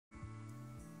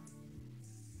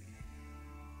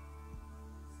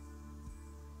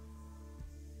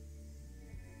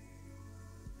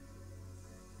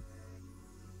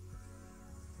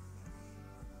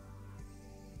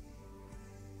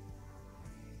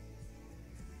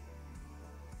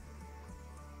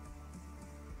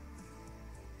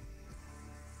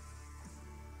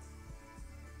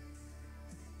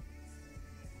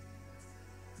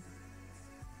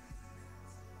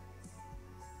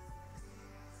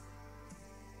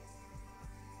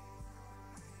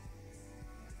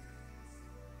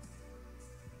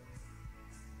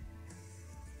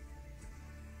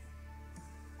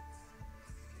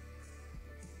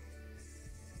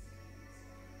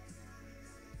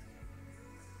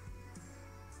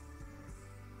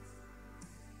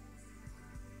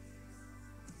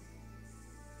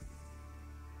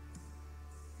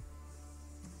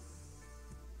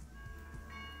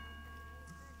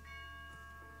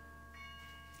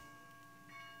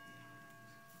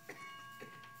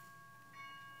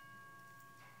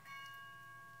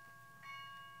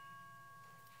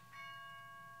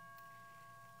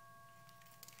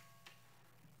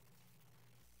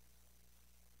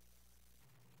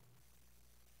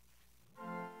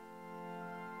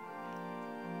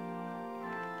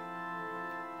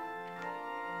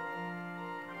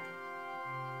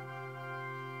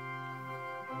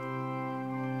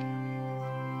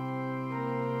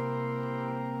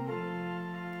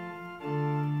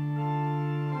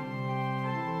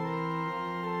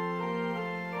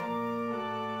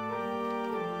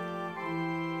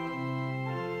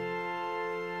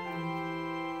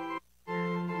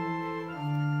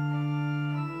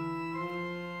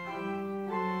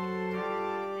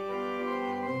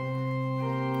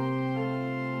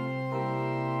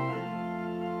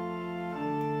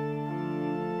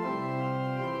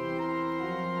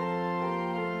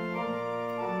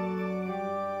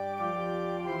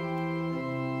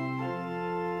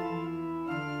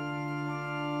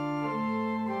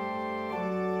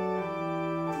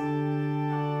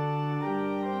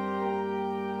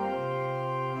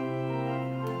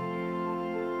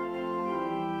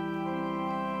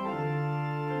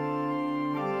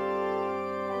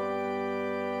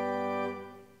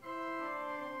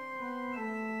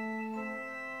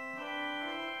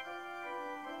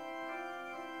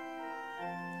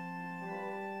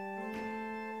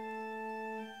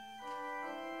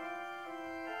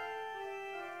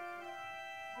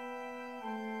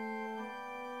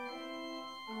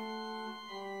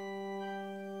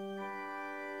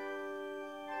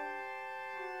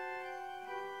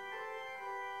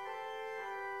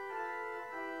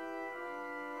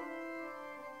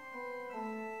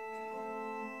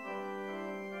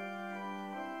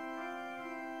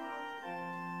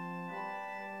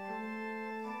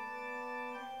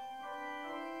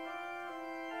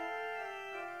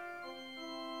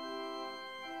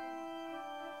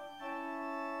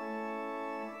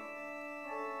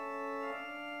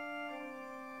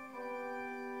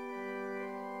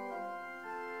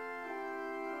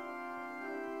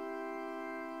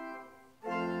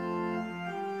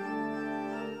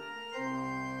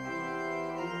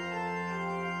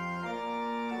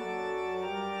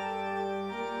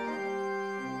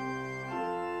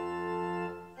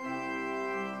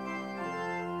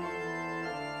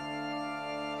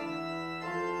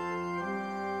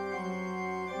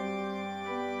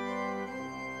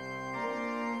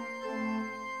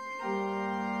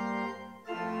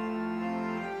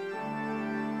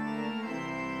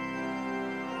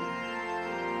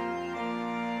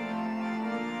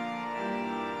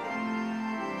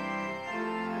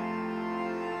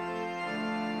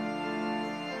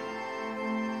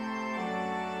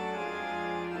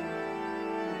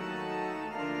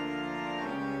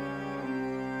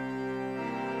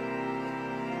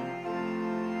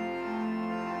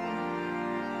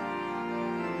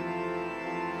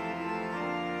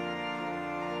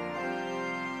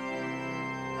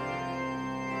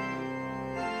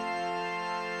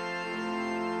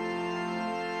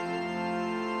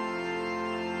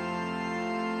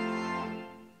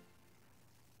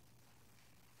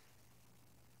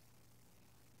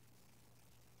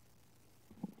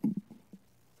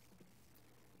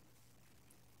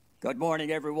Good morning,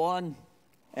 everyone,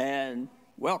 and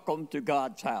welcome to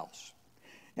God's house.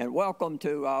 And welcome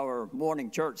to our morning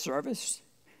church service.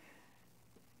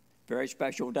 Very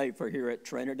special day for here at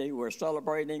Trinity. We're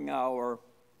celebrating our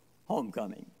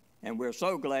homecoming, and we're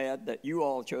so glad that you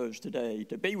all chose today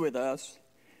to be with us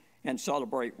and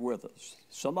celebrate with us.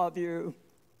 Some of you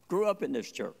grew up in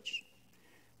this church,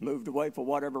 moved away for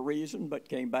whatever reason, but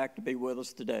came back to be with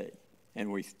us today. And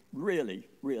we really,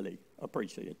 really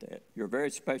appreciate that. You're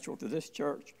very special to this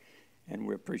church, and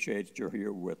we appreciate that you're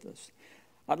here with us.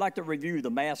 I'd like to review the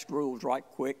mask rules right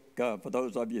quick for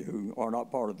those of you who are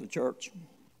not part of the church.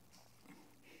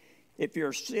 If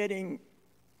you're sitting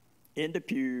in the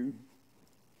pew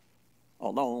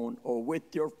alone or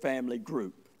with your family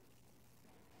group,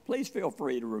 please feel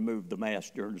free to remove the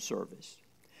mask during the service.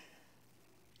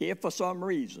 If for some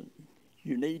reason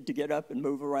you need to get up and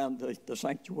move around the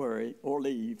sanctuary or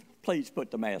leave, please put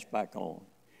the mask back on.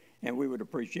 And we would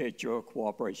appreciate your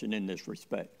cooperation in this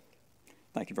respect.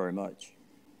 Thank you very much.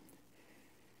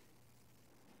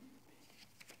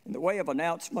 In the way of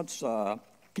announcements,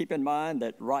 keep in mind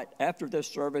that right after this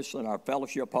service in our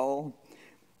fellowship hall,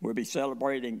 we'll be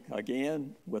celebrating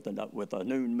again with a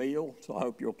noon meal. So I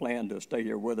hope you'll plan to stay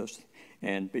here with us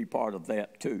and be part of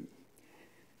that too.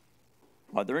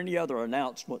 Are there any other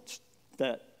announcements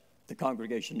that the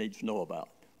congregation needs to know about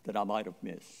that I might have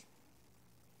missed?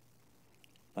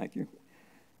 Thank you.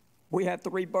 We have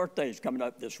 3 birthdays coming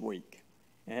up this week,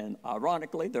 and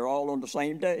ironically, they're all on the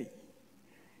same day.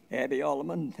 Abby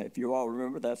Alleman, if you all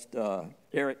remember, that's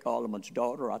Eric Alleman's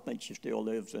daughter. I think she still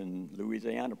lives in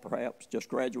Louisiana, perhaps. Just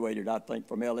graduated, I think,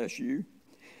 from LSU,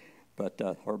 but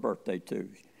her birthday too.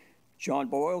 Sean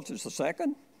Boyles is the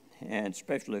second, and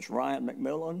Specialist Ryan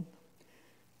McMillan,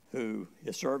 who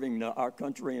is serving our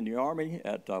country in the Army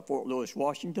at Fort Lewis,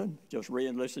 Washington, just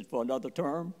re-enlisted for another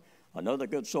term. Another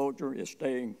good soldier is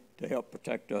staying to help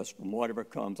protect us from whatever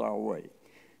comes our way.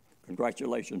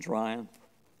 Congratulations, Ryan,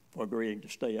 for agreeing to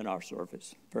stay in our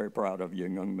service. Very proud of you,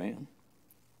 young man.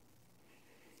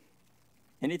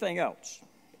 Anything else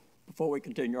before we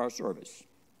continue our service?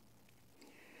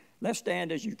 Let's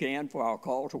stand as you can for our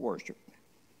call to worship.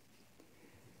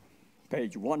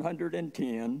 Page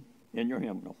 110 in your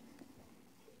hymnal.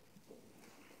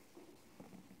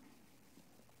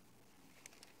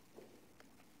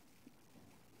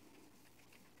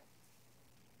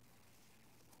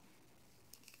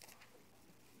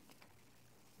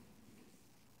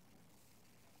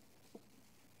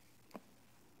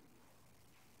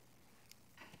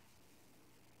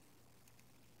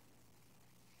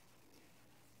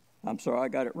 I'm sorry, I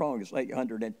got it wrong. It's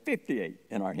 858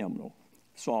 in our hymnal.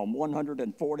 Psalm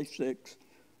 146,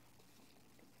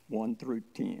 1 through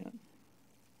 10.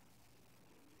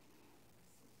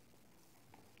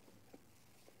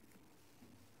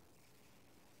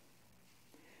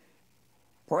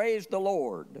 Praise the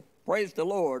Lord. Praise the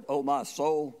Lord, O my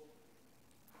soul.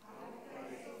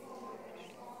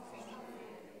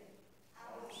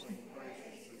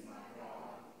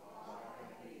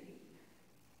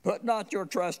 Put not your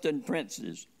trust in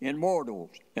princes, in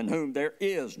mortals, in whom there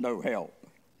is no help.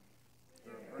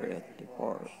 Their breath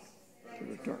departs to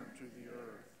return to the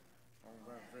earth. On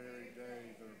that very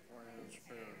day their plans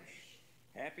perish.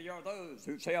 Happy are those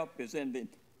whose help is in the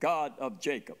God of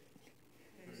Jacob,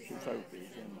 whose hope is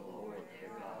in the Lord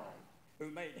their God, who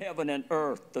made heaven and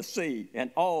earth, the sea, and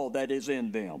all that is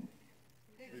in them.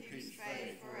 Who keeps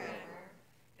faith forever,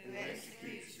 who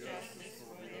executes justice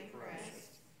for the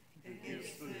oppressed, who gives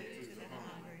food to the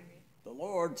hungry. The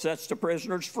Lord sets the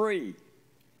prisoners free.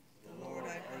 The Lord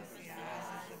opens the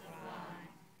eyes of the blind.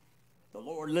 The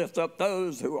Lord lifts up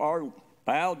those who are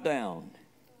bowed down.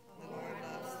 The Lord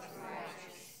loves the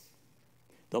righteous.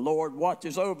 The Lord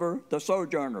watches over the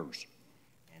sojourners.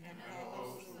 And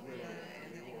upholds the widow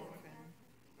and the orphan.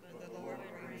 But the Lord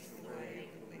brings the way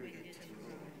of the wicked to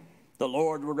ruin. The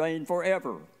Lord will reign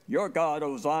forever. Your God,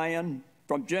 O Zion,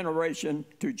 from generation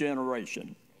to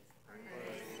generation.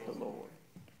 Praise the Lord.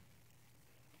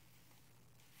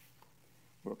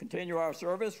 We'll continue our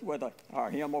service with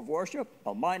our hymn of worship,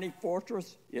 A Mighty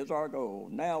Fortress is Our Goal.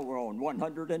 Now we're on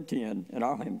 110 in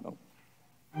our hymnal.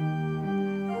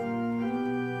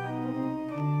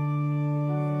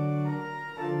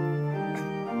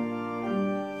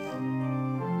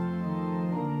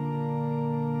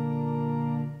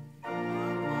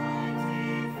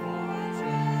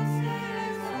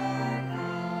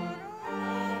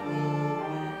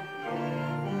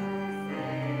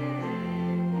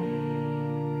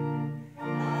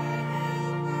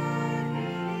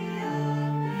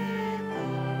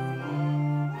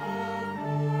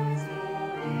 Voice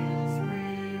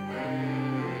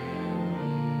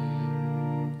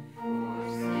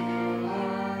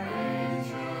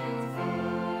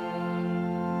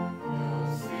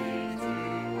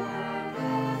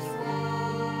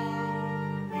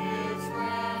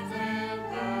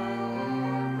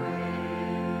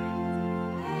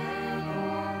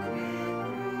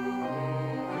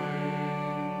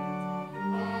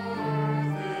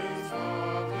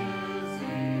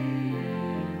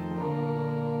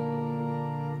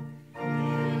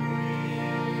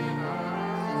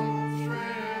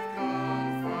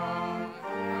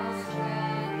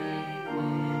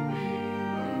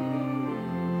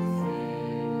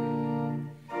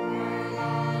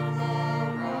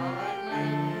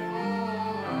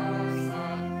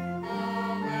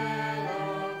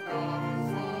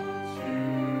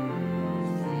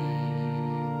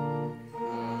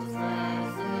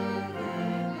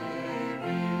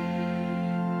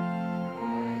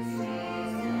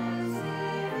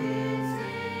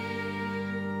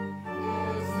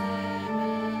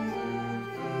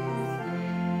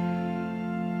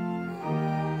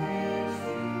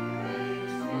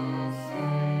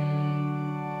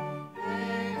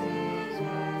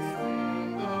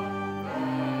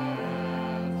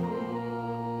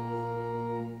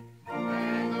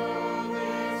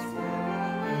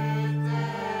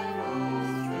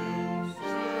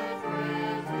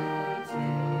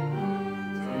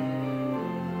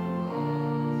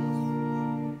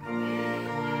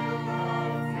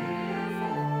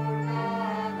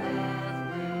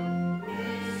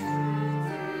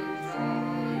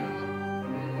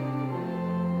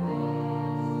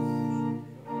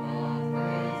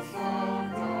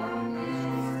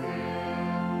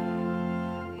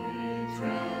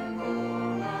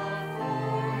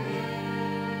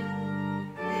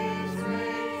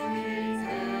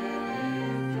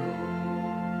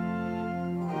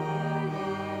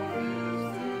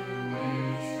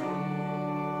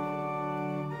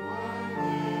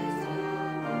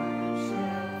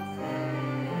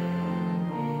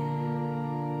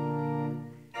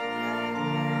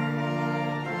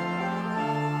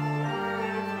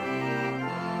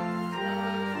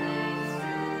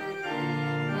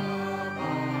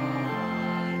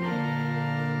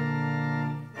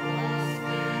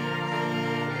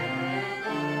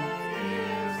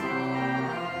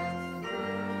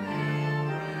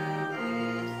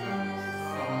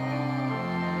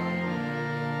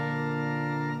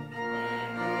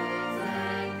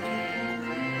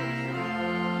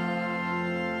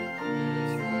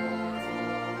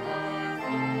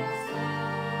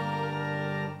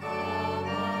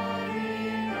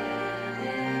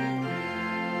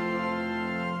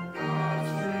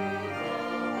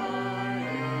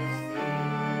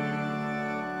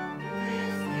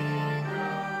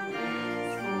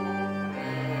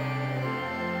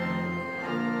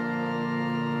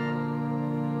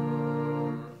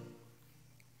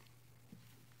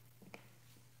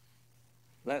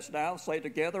Let's now say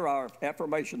together our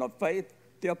affirmation of faith,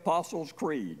 the Apostles'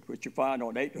 Creed, which you find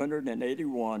on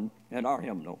 881 in our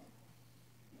hymnal.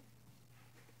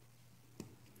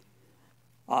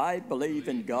 I believe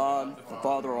in God, the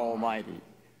Father Almighty,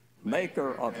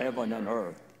 maker of heaven and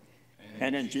earth,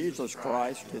 and in Jesus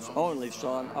Christ, his only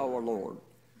Son, our Lord,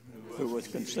 who was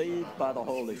conceived by the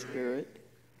Holy Spirit,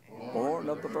 born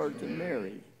of the Virgin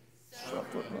Mary,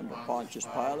 suffered under Pontius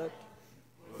Pilate,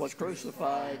 was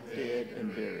crucified, dead,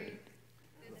 and buried.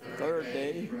 The third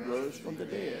day he rose from the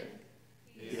dead.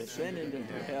 He ascended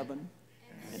into heaven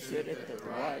and sitteth at the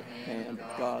right hand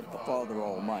of God the Father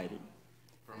Almighty.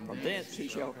 From thence he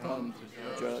shall come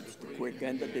to judge the quick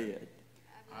and the dead.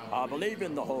 I believe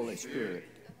in the Holy Spirit,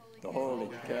 the Holy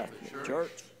Catholic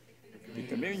Church, the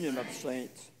communion of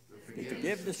saints, the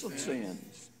forgiveness of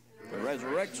sins, the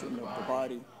resurrection of the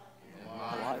body,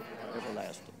 and life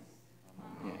everlasting.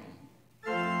 Amen.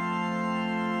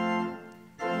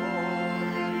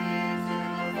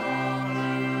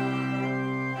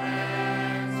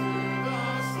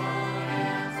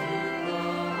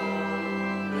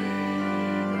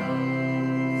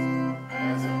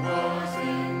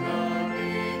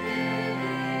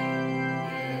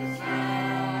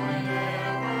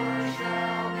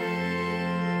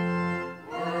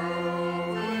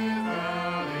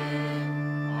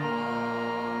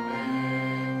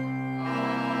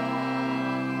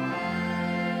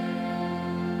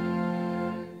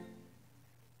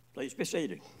 Please be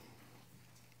seated.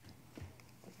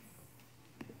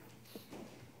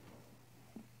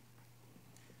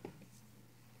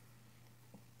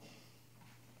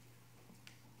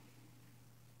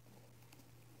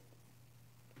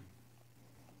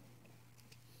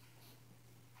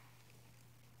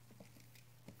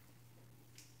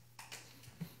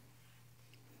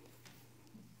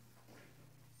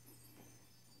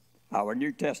 Our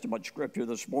New Testament scripture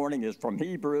this morning is from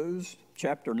Hebrews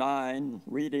chapter 9,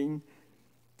 reading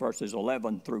verses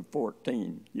 11 through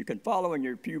 14. You can follow in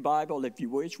your pew Bible if you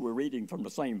wish. We're reading from the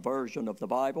same version of the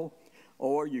Bible,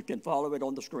 or you can follow it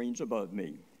on the screens above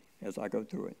me as I go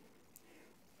through it.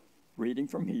 Reading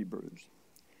from Hebrews.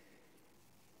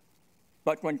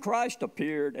 But when Christ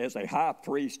appeared as a high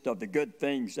priest of the good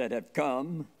things that have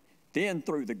come, then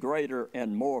through the greater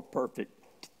and more perfect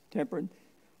temperance,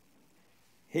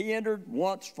 he entered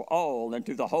once for all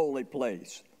into the holy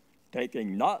place,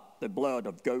 taking not the blood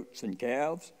of goats and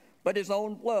calves, but his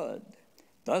own blood,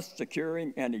 thus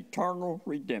securing an eternal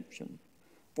redemption.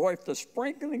 For if the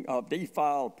sprinkling of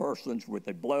defiled persons with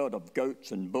the blood of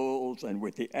goats and bulls and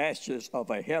with the ashes of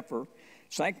a heifer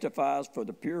sanctifies for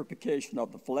the purification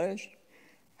of the flesh,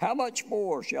 how much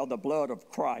more shall the blood of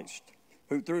Christ,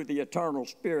 who through the eternal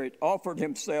Spirit offered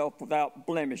himself without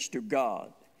blemish to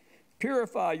God,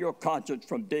 purify your conscience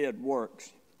from dead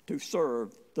works to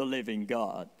serve the living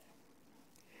God.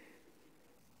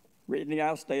 Reading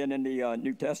now, staying in the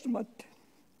New Testament.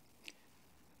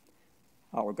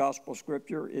 Our gospel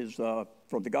scripture is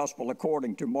from the Gospel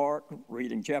according to Mark,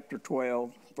 reading chapter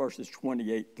 12, verses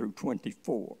 28 through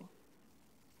 24.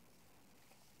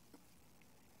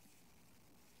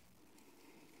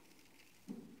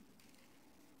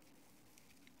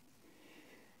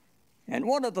 And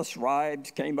one of the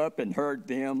scribes came up and heard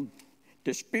them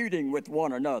disputing with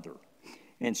one another.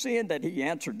 And seeing that he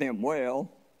answered them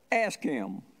well, asked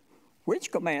him,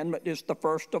 which commandment is the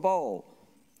first of all?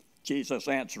 Jesus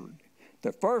answered,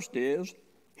 the first is,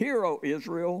 Hear, O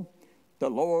Israel, the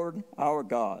Lord our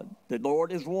God, the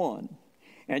Lord is one.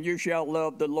 And you shall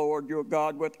love the Lord your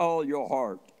God with all your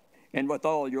heart, and with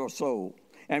all your soul,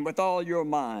 and with all your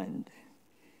mind,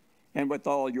 and with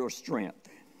all your strength.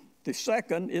 The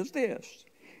second is this,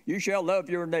 you shall love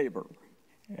your neighbor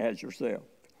as yourself.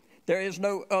 There is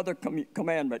no other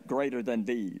commandment greater than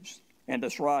these. And the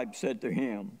scribe said to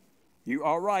him, you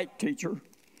are right, teacher.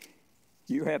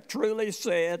 You have truly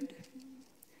said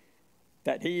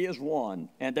that he is one,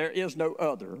 and there is no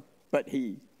other but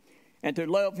he. And to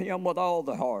love him with all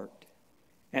the heart,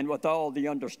 and with all the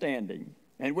understanding,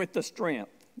 and with the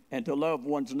strength, and to love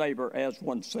one's neighbor as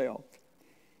oneself,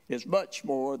 is much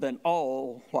more than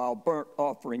all while burnt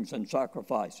offerings and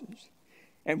sacrifices.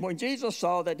 And when Jesus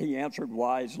saw that he answered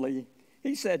wisely,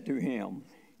 he said to him,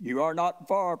 you are not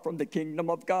far from the kingdom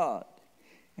of God.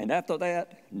 And after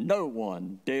that, no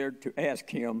one dared to ask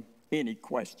him any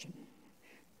question.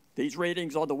 These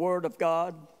readings are the word of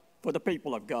God for the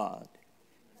people of God.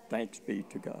 Thanks be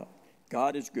to God.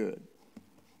 God is good.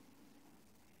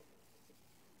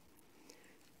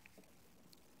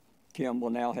 Kim will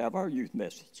now have our youth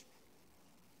message.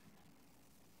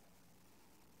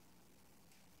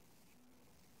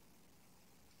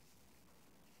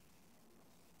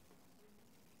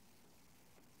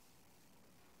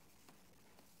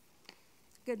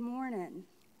 Good morning.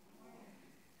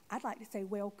 I'd like to say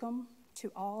welcome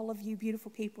to all of you beautiful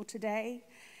people today.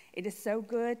 It is so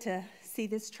good to see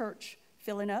this church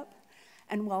filling up,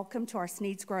 and welcome to our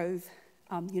Sneeds Grove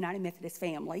United Methodist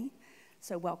family.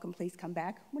 So welcome, please come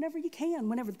back whenever you can.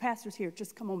 Whenever the pastor's here,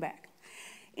 just come on back.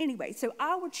 Anyway, so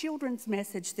our children's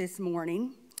message this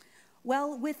morning,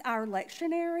 well, with our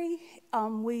lectionary,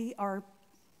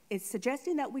 it's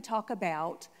suggesting that we talk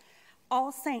about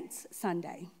All Saints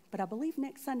Sunday. But I believe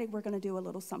next Sunday we're going to do a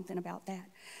little something about that.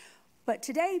 But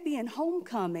today being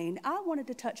homecoming, I wanted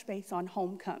to touch base on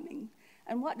homecoming.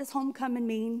 And what does homecoming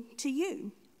mean to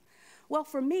you? Well,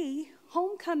 for me,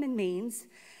 homecoming means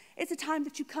it's a time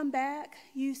that you come back,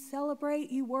 you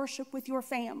celebrate, you worship with your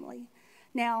family.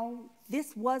 Now,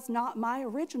 this was not my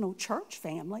original church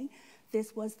family.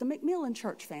 This was the McMillan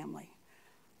church family.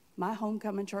 My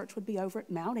homecoming church would be over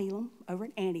at Mount Elam, over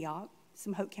at Antioch,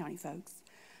 some Hope County folks.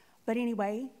 But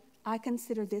anyway, I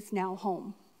consider this now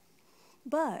home.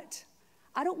 But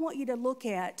I don't want you to look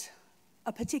at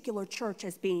a particular church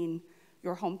as being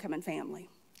your homecoming family.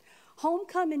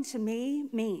 Homecoming to me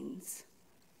means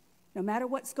no matter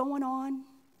what's going on,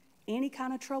 any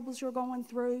kind of troubles you're going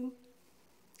through,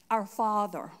 our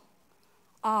Father,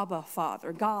 Abba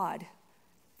Father, God,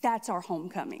 that's our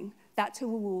homecoming. That's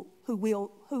who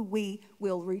we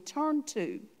will return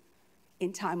to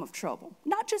in time of trouble.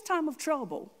 Not just time of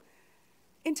trouble,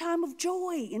 in time of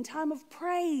joy, in time of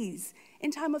praise, in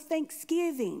time of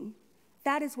thanksgiving.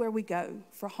 That is where we go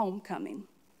for homecoming.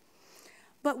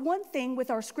 But one thing with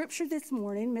our scripture this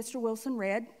morning, Mr. Wilson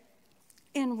read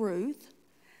in Ruth,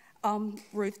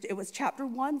 it was chapter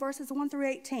 1, verses 1 through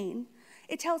 18.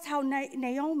 It tells how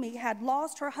Naomi had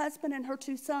lost her husband and her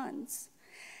 2 sons.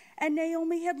 And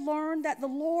Naomi had learned that the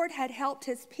Lord had helped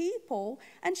his people,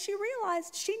 and she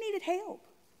realized she needed help.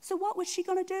 So what was she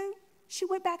going to do? She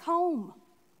went back home.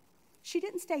 She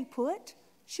didn't stay put.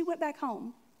 She went back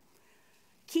home.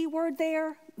 Key word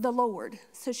there, the Lord.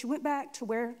 So she went back to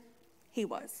where he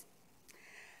was.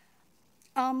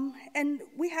 And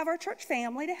we have our church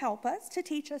family to help us, to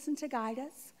teach us and to guide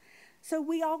us. So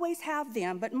we always have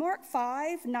them. But Mark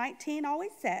 5:19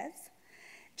 always says,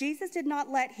 Jesus did not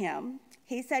let him.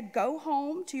 He said, go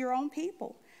home to your own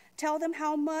people. Tell them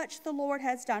how much the Lord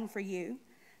has done for you.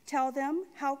 Tell them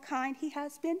how kind he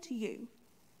has been to you.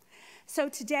 So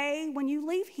today, when you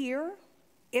leave here,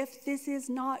 if this is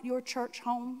not your church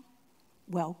home,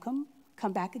 welcome,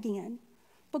 come back again.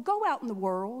 But go out in the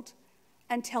world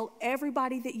and tell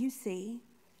everybody that you see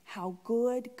how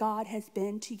good God has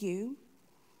been to you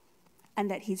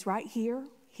and that he's right here,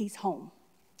 he's home,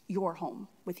 your home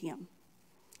with him.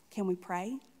 Can we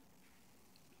pray?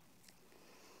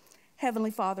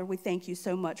 Heavenly Father, we thank you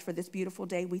so much for this beautiful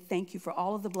day. We thank you for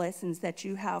all of the blessings that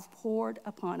you have poured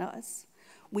upon us.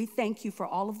 We thank you for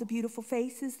all of the beautiful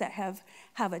faces that have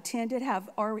attended,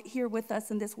 are here with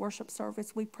us in this worship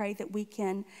service. We pray that we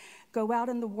can go out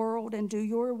in the world and do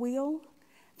your will,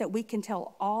 that we can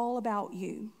tell all about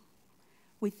you.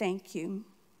 We thank you.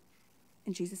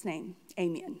 In Jesus' name,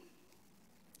 amen.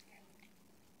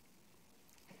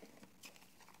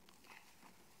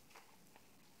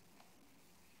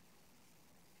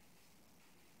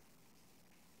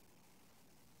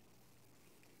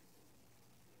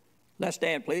 Let's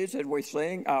stand, please, as we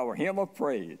sing our hymn of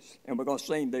praise. And we're going to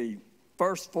sing the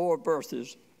first 4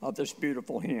 verses of this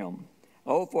beautiful hymn.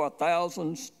 Oh, for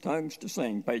 1,000 tongues to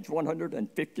sing, page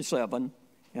 157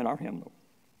 in our hymnal.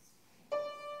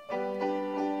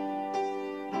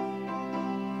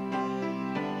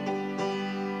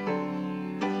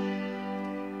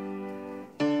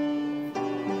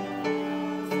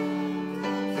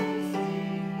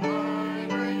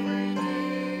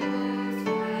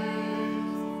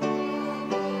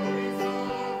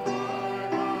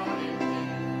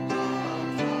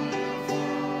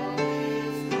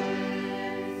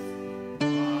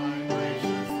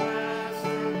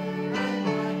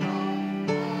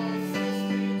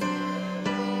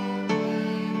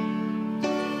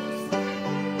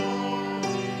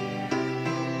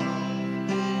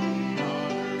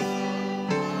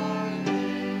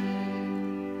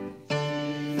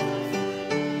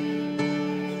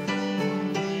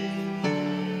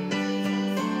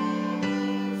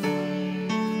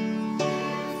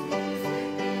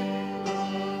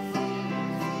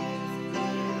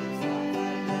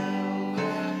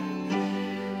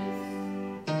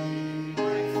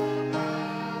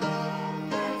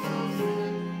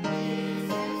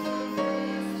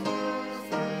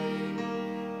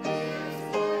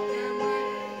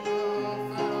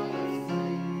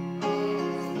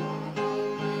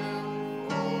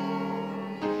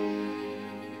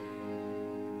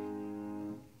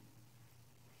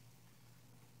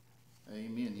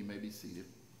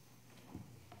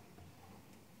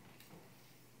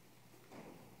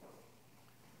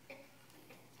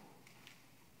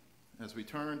 As we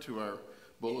turn to our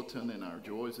bulletin and our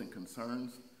joys and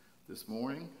concerns this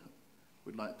morning,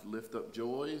 we'd like to lift up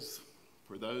joys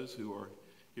for those who are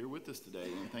here with us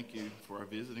today. And thank you for our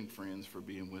visiting friends for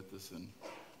being with us. And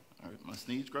my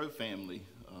Sneeds Grove family,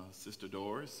 Sister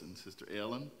Doris and Sister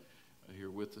Ellen, are here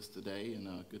with us today. And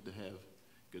good to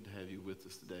have you with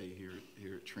us today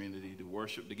here at Trinity to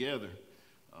worship together.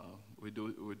 We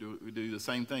do the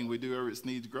same thing we do over at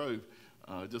Sneeds Grove.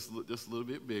 Just a little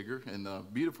bit bigger, and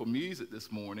beautiful music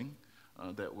this morning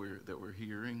that we're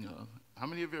hearing. How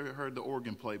many of you have heard the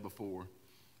organ play before?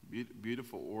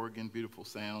 Beautiful organ, beautiful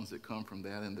sounds that come from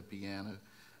that and the piano.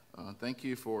 Thank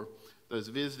you for those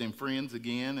visiting friends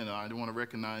again, and I want to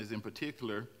recognize in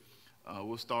particular.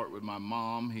 We'll start with my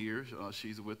mom here.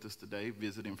 She's with us today,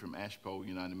 visiting from Ashpole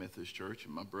United Methodist Church,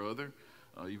 and my brother.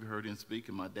 You've heard him speak,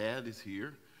 and my dad is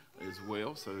here as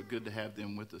well. So good to have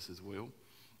them with us as well.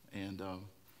 And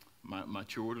my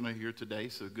children are here today,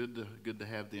 so good to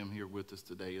have them here with us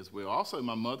today as well. Also,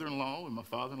 my mother-in-law and my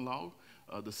father-in-law,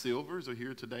 the Silvers, are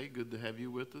here today. Good to have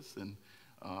you with us. And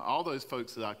all those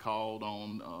folks that I called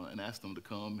on and asked them to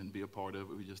come and be a part of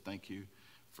it, we just thank you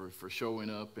for showing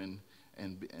up and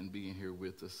being here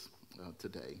with us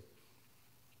today.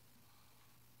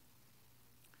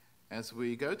 As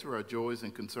we go to our joys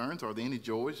and concerns, are there any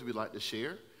joys we'd like to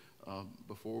share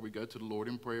before we go to the Lord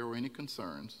in prayer, or any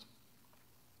concerns?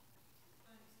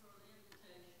 Thanks for the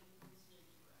invitation from Sneeds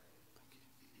Grove. Thank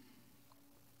you.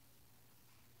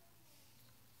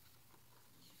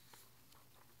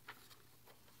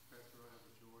 Pastor, I have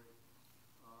a joy.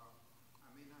 I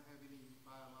may not have any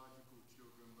biological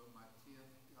children, but my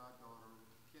 10th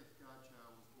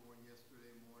godchild was born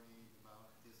yesterday morning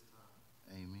about this time.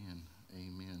 Amen.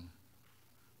 Amen.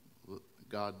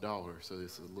 Goddaughter, so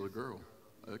this is a little girl.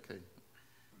 Okay. In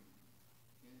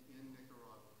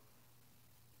Nicaragua.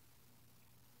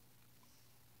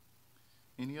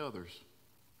 Any others?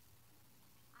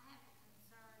 I have a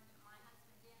concern that my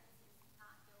husband Dennis is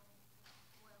not doing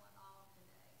well at all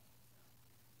today.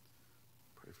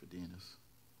 Pray for Dennis.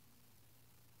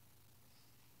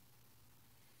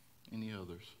 Any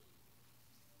others?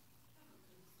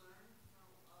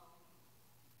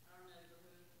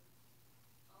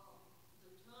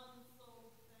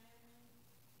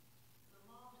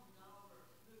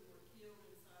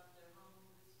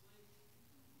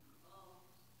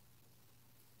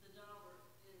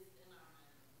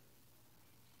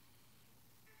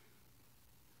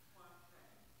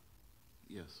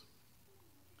 Yes.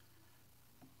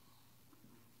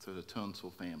 So the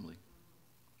Tunsil family.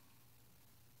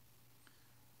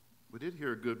 We did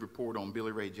hear a good report on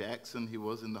Billy Ray Jackson. He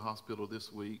was in the hospital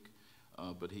this week,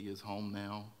 but he is home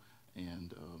now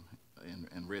and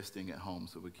resting at home.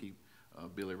 So we keep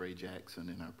Billy Ray Jackson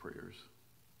in our prayers.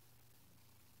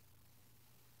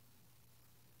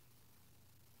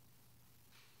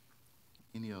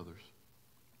 Any others?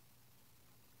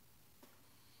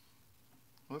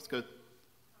 Let's go.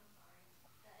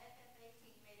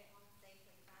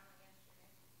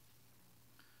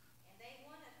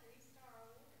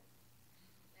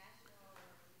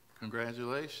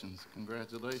 Congratulations.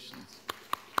 Congratulations.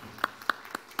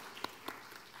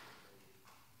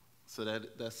 So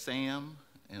that's Sam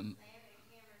and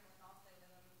Cameron was also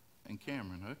with them. And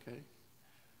Cameron, okay.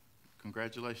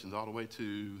 Congratulations all the way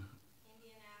to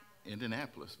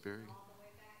Indianapolis. Very. All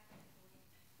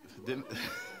the way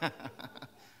back.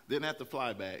 Didn't have to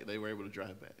fly back. They were able to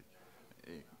drive back.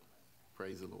 Hey,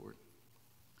 praise the Lord.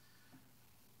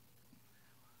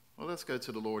 Well, let's go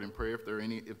to the Lord in prayer.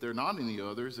 If there are not any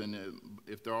others, and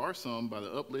if there are some, by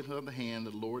the uplifting of the hand,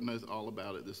 the Lord knows all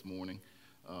about it this morning.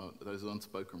 Those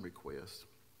unspoken requests.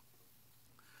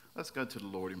 Let's go to the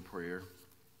Lord in prayer.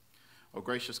 Oh,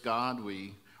 gracious God,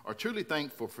 we are truly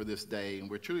thankful for this day, and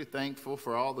we're truly thankful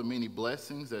for all the many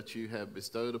blessings that you have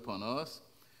bestowed upon us.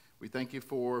 We thank you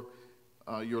for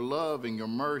your love and your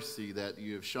mercy that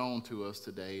you have shown to us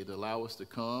today to allow us to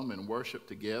come and worship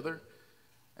together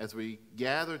as we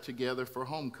gather together for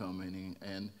homecoming.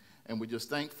 And we just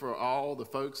thank for all the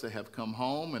folks that have come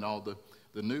home and all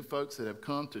the new folks that have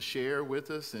come to share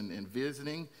with us and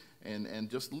visiting and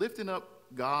just lifting up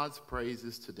God's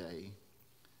praises today.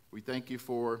 We thank you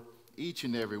for each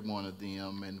and every one of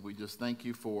them, and we just thank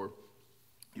you for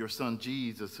your son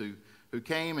Jesus who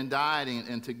came and died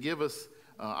and to give us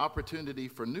opportunity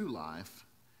for new life,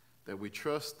 that we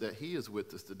trust that he is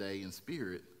with us today in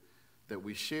spirit, that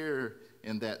we share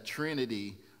in that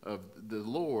Trinity of the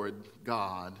Lord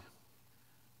God,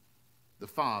 the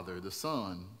Father, the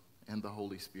Son, and the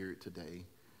Holy Spirit today,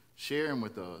 sharing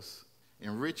with us,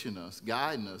 enriching us,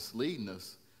 guiding us, leading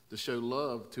us to show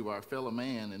love to our fellow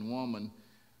man and woman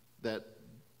that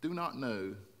do not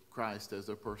know Christ as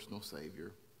their personal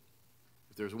Savior.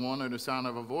 If there's one under the sound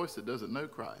of a voice that doesn't know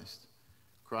Christ,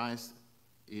 Christ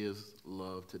is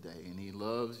love today, and he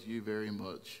loves you very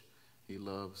much. He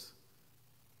loves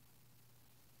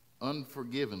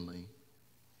unforgivingly.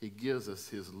 He gives us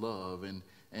his love,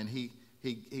 and he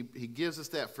gives us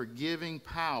that forgiving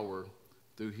power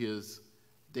through his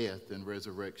death and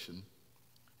resurrection.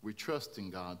 We trust in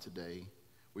God today.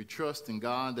 We trust in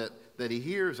God that he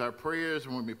hears our prayers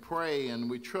when we pray, and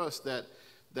we trust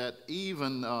that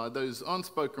even those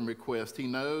unspoken requests, he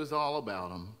knows all about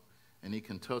them, and he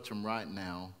can touch them right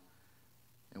now.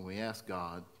 And we ask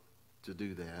God to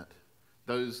do that.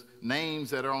 Those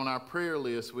names that are on our prayer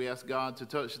list, we ask God to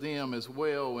touch them as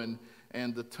well.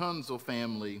 And the Tunzel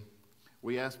family,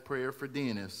 we ask prayer for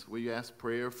Dennis. We ask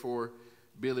prayer for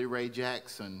Billy Ray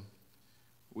Jackson.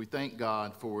 We thank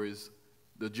God for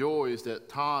the joys that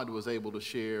Todd was able to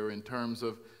share in terms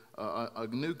of a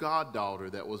new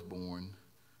goddaughter that was born.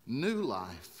 New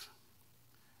life.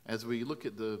 As we look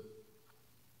at the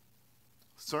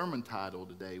sermon title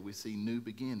today, we see new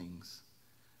beginnings.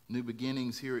 New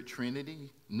beginnings here at Trinity.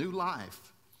 New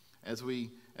life. As we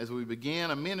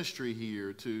begin a ministry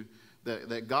here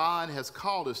that God has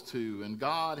called us to, and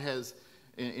God has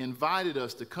invited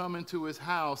us to come into his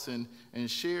house and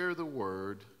share the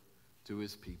word to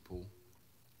his people.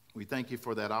 We thank you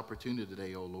for that opportunity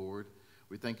today, O Lord.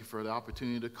 We thank you for the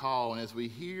opportunity to call. And as we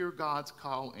hear God's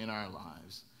call in our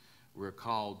lives, we're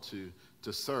called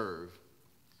to serve.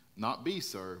 Not be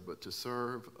served, but to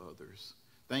serve others.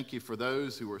 Thank you for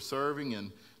those who are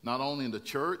serving not only in the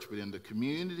church, but in the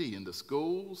community, in the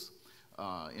schools,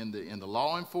 in the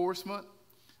law enforcement,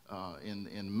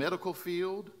 in medical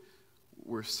field.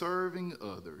 We're serving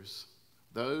others.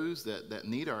 Those that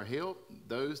need our help,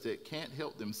 those that can't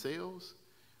help themselves,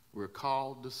 we're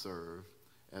called to serve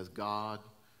as God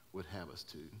would have us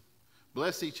to.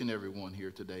 Bless each and every one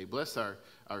here today. Bless our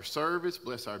service.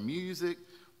 Bless our music.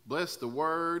 Bless the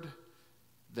word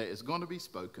that is going to be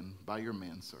spoken by your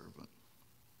manservant.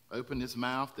 Open his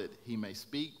mouth that he may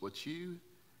speak what you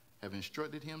have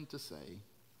instructed him to say.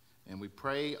 And we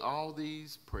pray all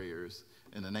these prayers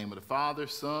in the name of the Father,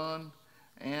 Son,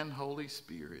 and Holy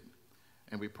Spirit.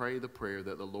 And we pray the prayer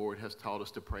that the Lord has taught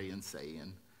us to pray and say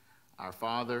in. Our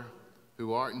Father,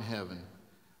 who art in heaven,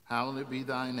 hallowed be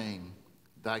thy name.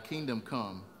 Thy kingdom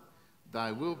come,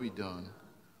 thy will be done,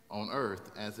 on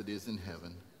earth as it is in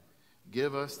heaven.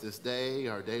 Give us this day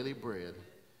our daily bread,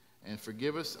 and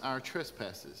forgive us our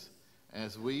trespasses,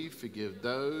 as we forgive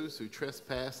those who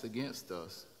trespass against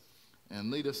us. And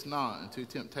lead us not into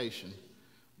temptation,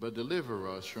 but deliver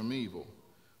us from evil.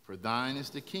 For thine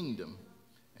is the kingdom,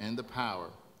 and the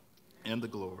power, and the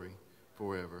glory,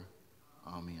 forever.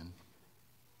 Amen.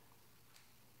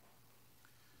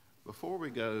 Before we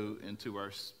go into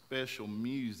our special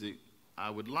music,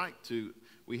 I would like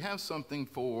we have something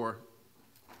for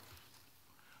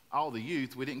all the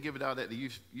youth. We didn't give it out at the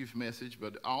youth message,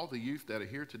 but all the youth that are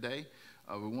here today,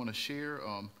 we want to share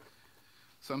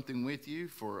something with you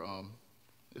for,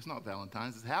 it's not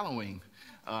Valentine's, it's Halloween.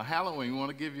 Halloween, we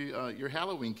want to give you your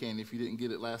Halloween candy if you didn't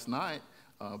get it last night.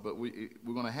 But we're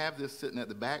going to have this sitting at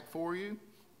the back for you.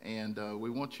 And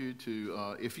we want you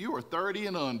to, if you are 30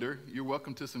 and under, you're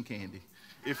welcome to some candy.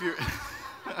 If you're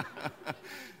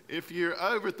if you're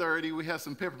over 30, we have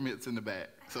some peppermints in the back.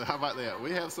 So how about that?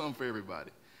 We have some for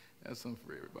everybody. Have some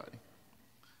for everybody.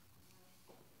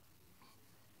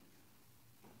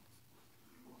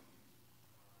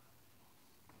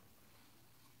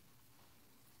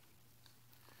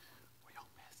 Will y'all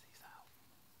pass these out?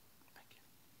 Thank you.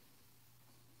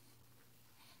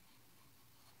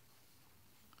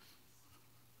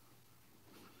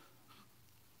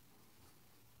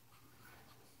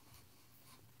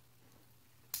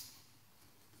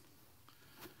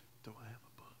 Do I have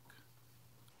a book?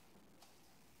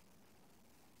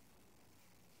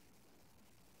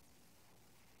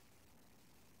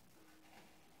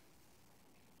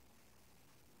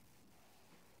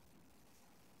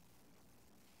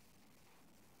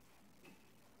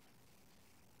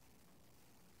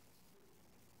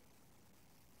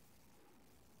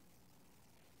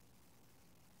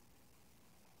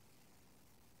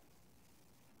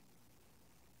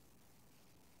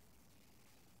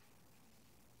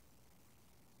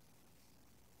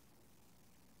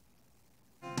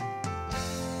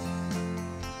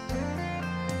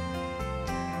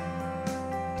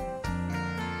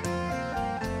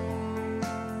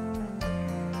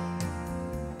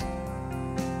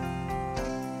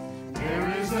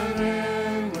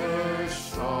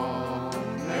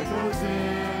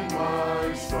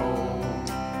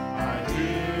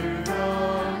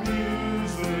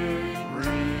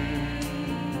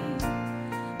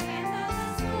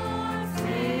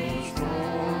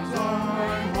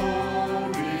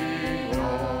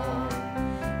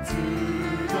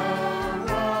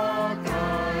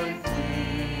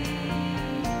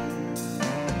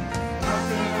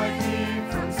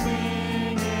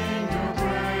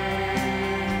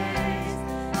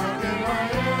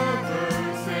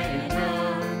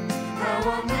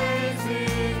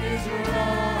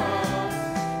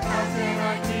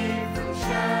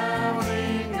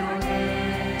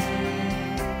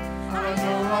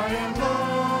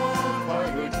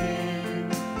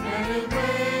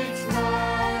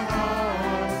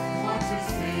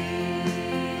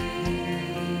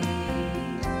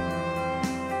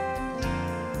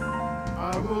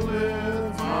 I will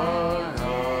lift my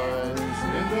eyes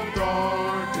in the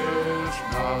darkest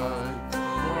night,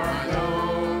 for I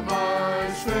know my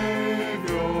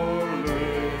Savior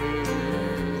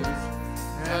lives,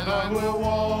 and I will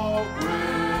walk with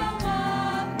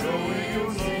you, knowing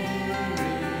you'll see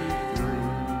me through,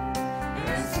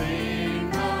 and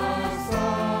sing the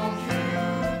songs you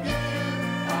give.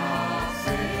 I'll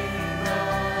sing the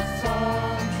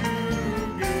songs you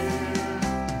give.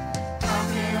 How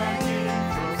can I keep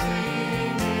from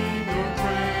singing your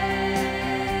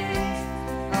praise?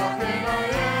 How can I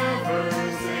ever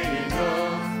say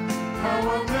enough? How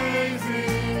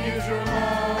amazing is your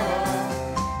love?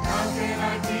 How can I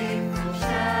keep from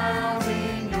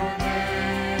shouting your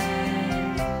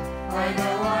name? I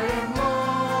know I am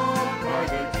loved by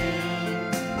the King,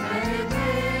 and it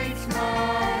makes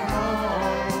my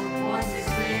heart want to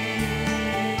sing.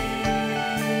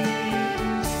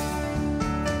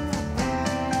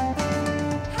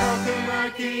 How can I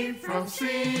keep from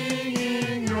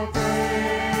singing your praise?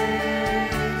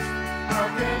 How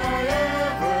can I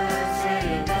ever say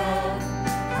enough?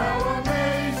 How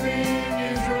amazing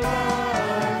is your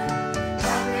love?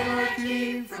 How can I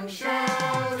keep from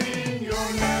shouting your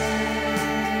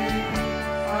name?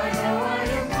 I know I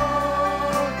am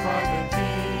loved by the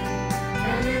King,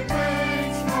 and it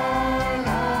makes my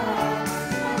heart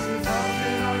want to sing. How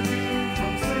can I keep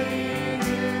from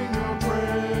singing your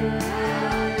praise?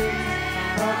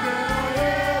 How can I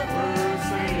ever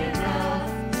say enough?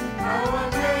 How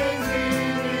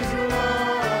amazing is your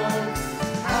love?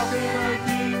 How can I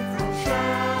keep from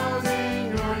shouting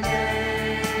your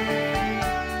name?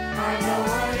 I know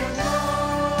I am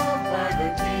loved by the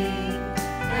King,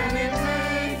 and it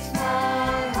makes my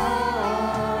heart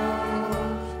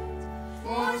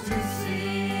want to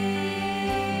sing.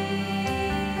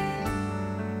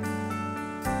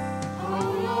 Oh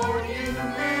Lord, you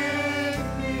make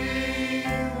me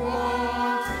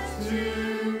want to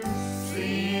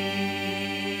sing.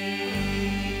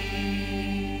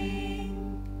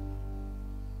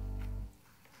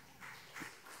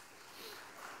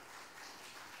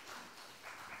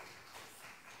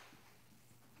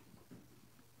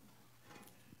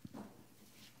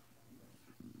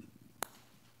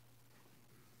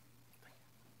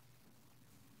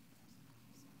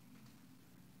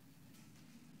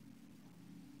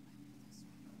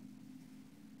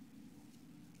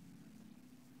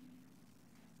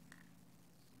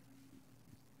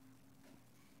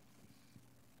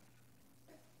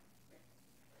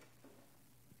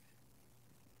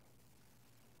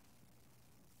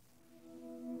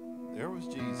 There was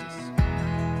Jesus.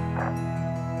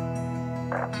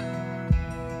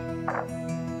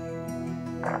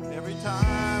 Every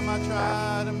time I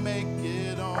try to make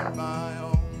it on my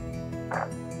own,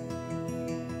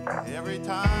 every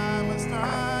time I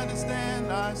try to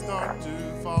stand, I start to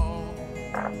fall.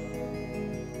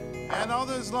 And all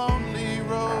those lonely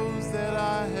roads that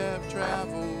I have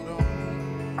traveled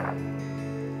on,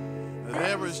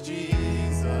 there was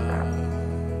Jesus.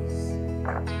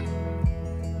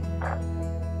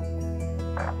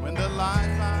 When the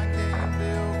life I came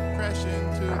built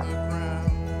crashing to the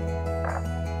ground,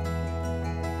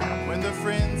 when the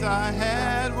friends I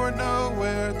had were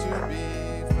nowhere to be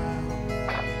found,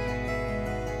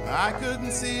 I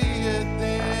couldn't see it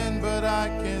then, but I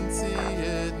can see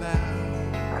it now.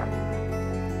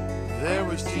 There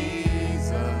was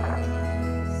Jesus.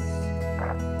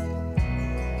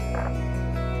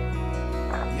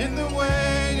 In the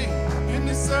waiting, in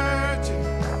the searching,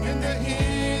 in the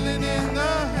healing, in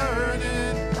the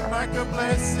hurting, like a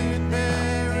blessed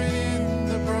buried in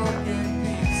the broken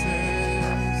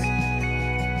pieces.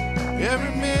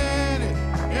 Every minute,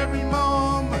 every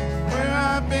moment, where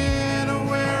I've been or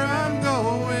where I'm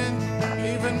going,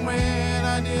 even when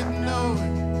I didn't know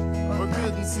it or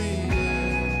couldn't see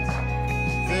it,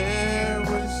 there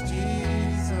was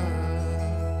Jesus.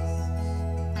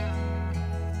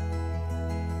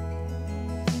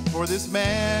 For this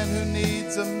man who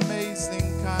needs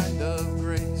amazing kind of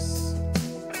grace,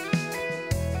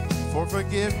 for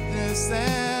forgiveness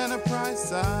and a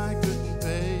price I couldn't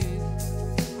pay.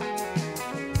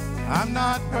 I'm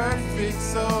not perfect,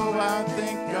 so I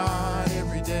thank God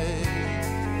every day.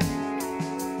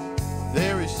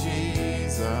 There is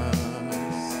Jesus.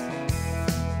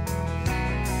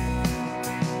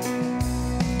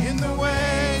 In the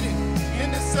waiting,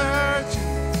 in the searching,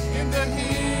 in the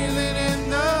healing, in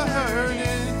the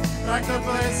hurting, like a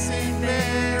blessing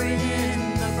buried in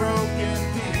the broken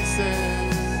pieces.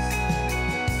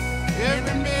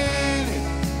 Every minute,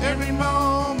 every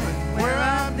moment, where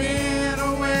I've been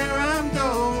or where I'm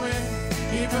going,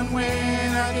 even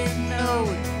when I didn't know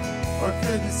it or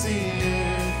couldn't see it,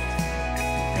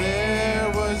 There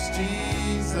was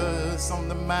Jesus on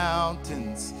the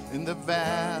mountains, in the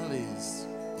valleys.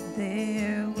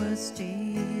 There was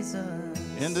Jesus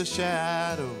In the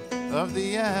shadow of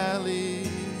the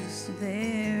alleys.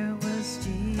 There was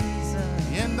Jesus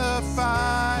In the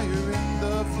fire, in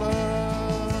the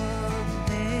flood.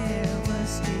 There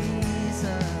was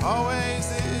Jesus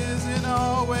Always is and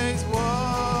always was.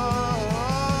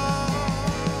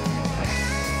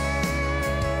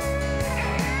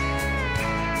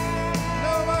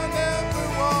 No one ever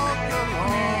walked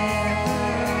alone.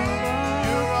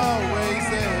 You're always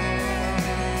there.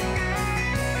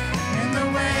 In the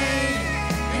waiting,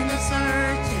 in the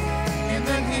searching, in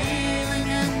the healing,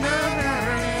 in the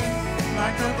hurting,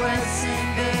 like a blessing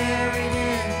buried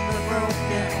in the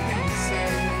broken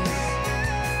pieces.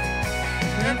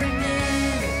 Every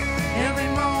minute, every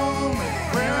moment,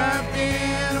 where I've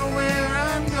been or where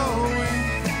I'm going,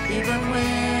 even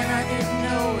when I didn't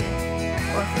know it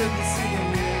or couldn't see it,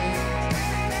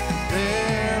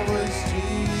 there was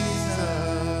Jesus.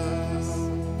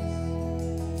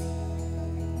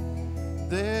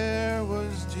 There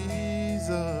was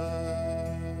Jesus.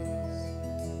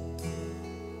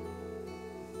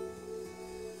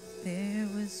 There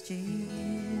was Jesus.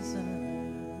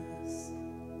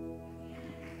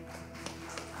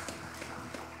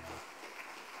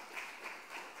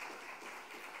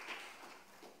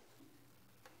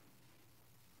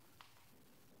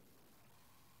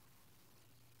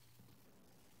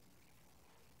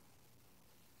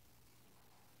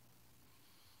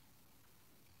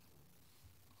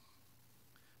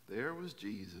 There was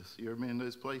Jesus. You ever been in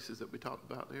those places that we talked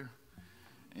about there?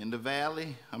 In the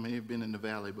valley. How many have been in the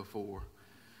valley before?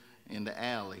 In the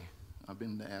alley. I've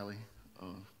been in the alley.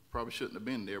 Probably shouldn't have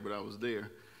been there, but I was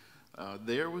there.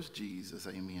 There was Jesus.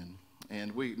 Amen.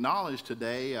 And we acknowledge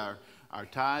today our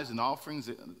tithes and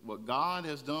offerings, what God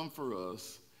has done for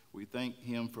us. We thank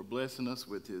him for blessing us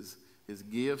with his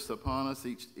gifts upon us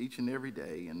each and every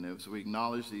day. And as we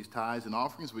acknowledge these tithes and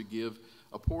offerings, we give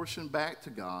a portion back to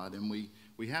God. And we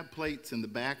have plates in the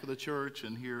back of the church,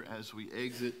 and here as we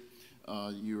exit,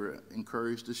 you're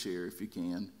encouraged to share if you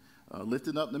can.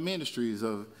 Lifting up the ministries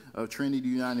of Trinity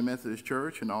United Methodist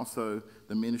Church and also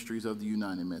the ministries of the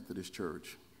United Methodist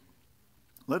Church.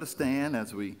 Let us stand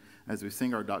as we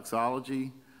sing our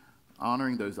doxology,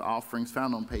 honoring those offerings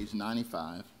found on page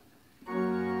 95.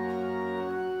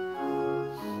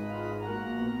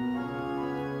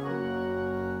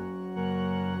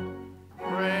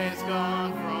 Praise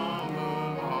God from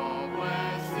whom all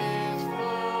blessings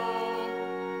flow.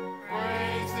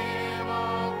 Praise him,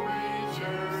 all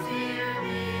creatures here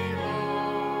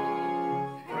below.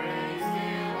 Praise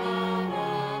him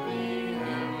above the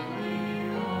heavenly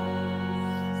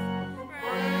hosts.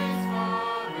 Praise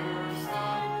Father,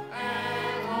 Son,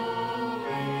 and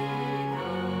Holy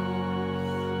Ghost.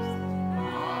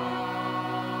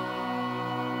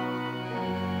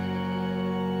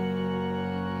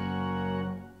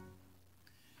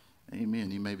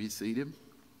 Amen. You may be seated.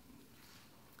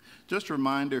 Just a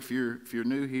reminder, if you're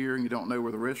new here and you don't know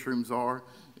where the restrooms are,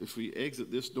 if we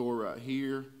exit this door right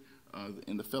here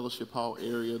in the fellowship hall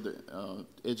area, the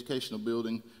educational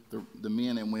building, the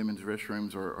men and women's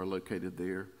restrooms are located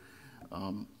there.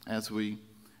 As we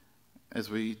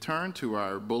turn to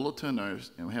our bulletin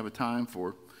and we have a time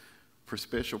for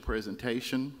special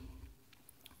presentation,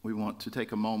 we want to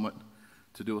take a moment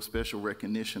to do a special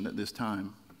recognition at this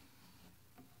time.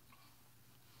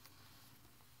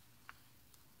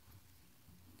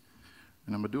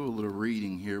 And I'm going to do a little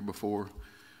reading here before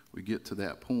we get to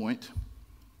that point.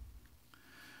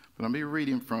 But I'm going to be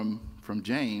reading from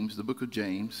James, the book of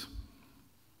James,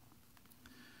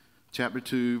 chapter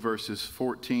 2, verses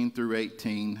 14 through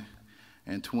 18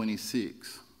 and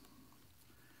 26.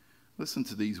 Listen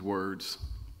to these words.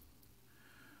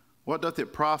 What doth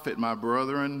it profit, my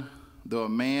brethren, though a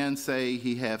man say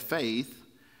he have faith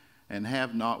and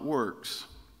have not works?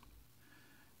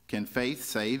 Can faith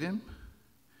save him?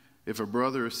 If a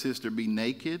brother or sister be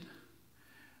naked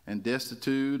and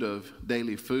destitute of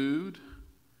daily food,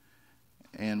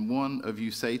 and one of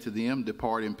you say to them,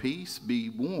 depart in peace,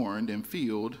 be warned and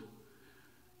filled,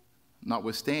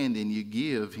 notwithstanding you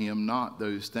give him not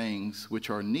those things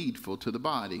which are needful to the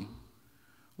body,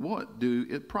 what do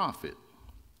it profit?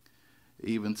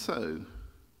 Even so,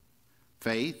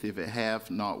 faith, if it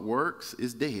have not works,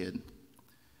 is dead,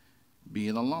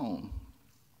 being alone.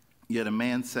 Yet a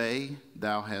man say,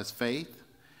 thou hast faith,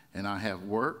 and I have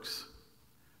works.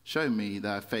 Show me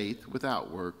thy faith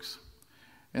without works,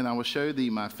 and I will show thee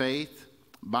my faith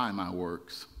by my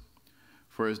works.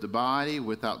 For as the body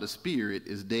without the spirit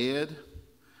is dead,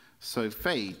 so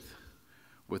faith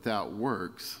without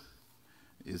works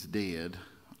is dead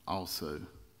also.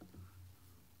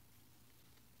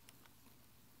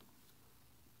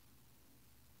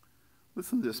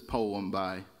 Listen to this poem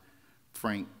by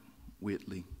Frank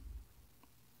Whitney.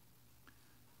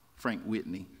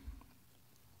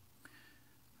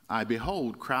 I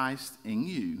behold Christ in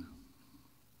you.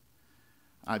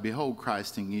 I behold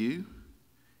Christ in you.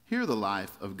 Here the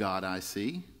life of God I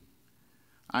see.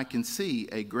 I can see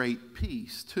a great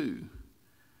peace too.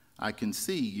 I can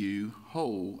see you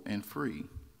whole and free.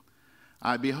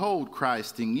 I behold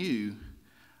Christ in you.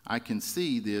 I can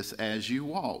see this as you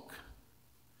walk.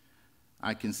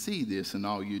 I can see this in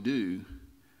all you do.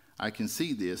 I can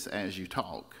see this as you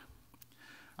talk.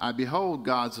 I behold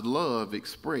God's love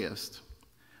expressed.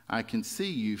 I can see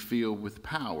you filled with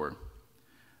power.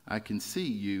 I can see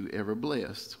you ever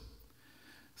blessed.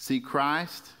 See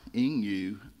Christ in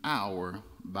you hour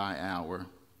by hour.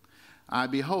 I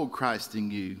behold Christ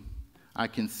in you. I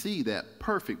can see that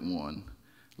perfect one,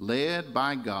 led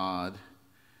by God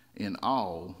in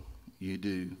all you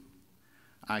do.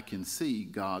 I can see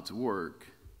God's work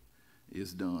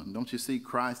is done. Don't you see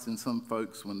Christ in some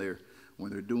folks when they're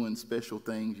doing special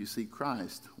things? You see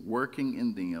Christ working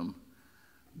in them,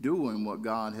 doing what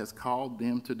God has called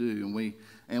them to do.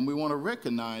 And we want to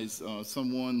recognize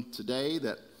someone today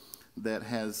that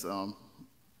has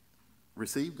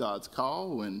received God's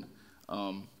call, and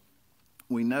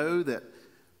we know that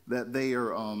they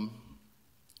are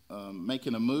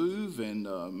making a move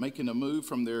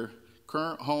from their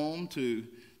current home to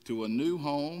a new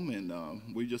home, and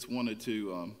we just wanted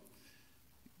to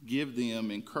give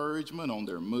them encouragement on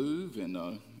their move, and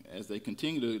as they're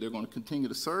going to continue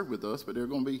to serve with us, but they're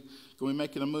going to be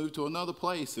making a move to another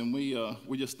place, and we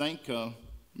just thank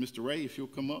Mr. Ray, if you'll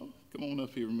come on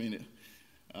up here a minute.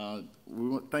 We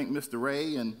want to thank Mr.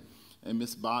 Ray and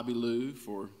Miss Bobby Lou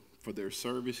for their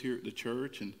service here at the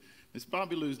church, and Miss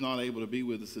Bobby Lou's not able to be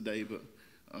with us today, but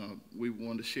we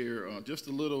want to share just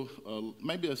a little,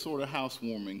 maybe a sort of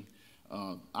housewarming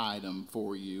item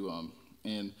for you.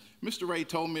 And Mr. Ray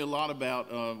told me a lot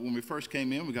about when we first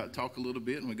came in. We got to talk a little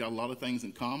bit, and we got a lot of things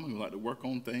in common. We like to work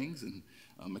on things and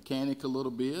mechanic a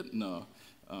little bit, and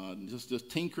just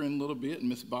tinkering a little bit. And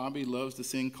Miss Bobby loves to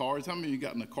send cards. How many of you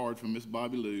gotten a card from Miss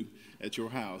Bobby Lou at your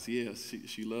house? Yes,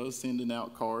 she loves sending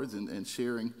out cards and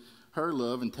sharing her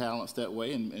love and talents that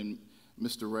way. And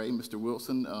Mr. Ray, Mr.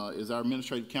 Wilson, is our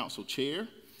administrative council chair,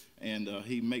 and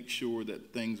he makes sure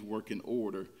that things work in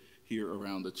order here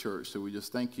around the church. So we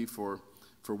just thank you for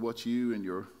what you and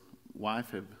your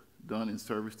wife have done in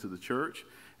service to the church.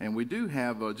 And we do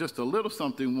have just a little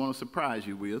something we want to surprise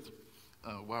you with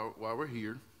while we're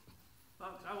here.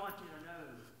 Folks, I want you to know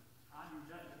I'm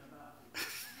judging about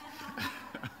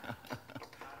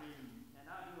you. And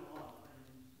I do a lot of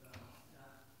things.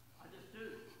 I just do,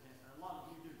 and a lot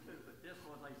of you do too, but this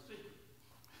was a secret.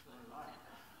 So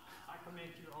I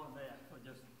commend you on that for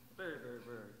just very, very,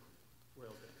 very well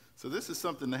done. So this is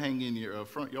something to hang in your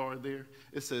front yard there.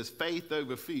 It says faith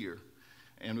over fear.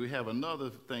 And we have another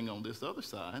thing on this other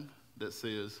side that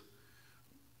says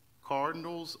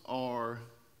cardinals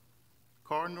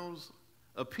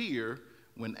appear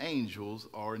when angels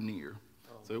are near.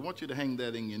 So I want you to hang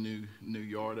that in your new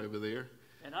yard over there.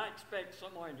 And I expect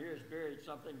somewhere in here is buried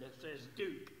something that says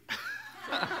Duke.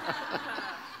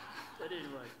 But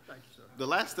anyway, thank you, sir. The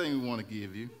last thing we want to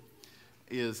give you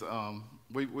is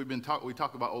we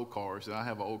talk about old cars, and I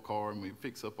have an old car, and we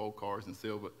fix up old cars and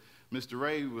sell. But Mr.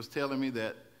 Ray was telling me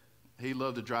that he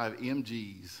loved to drive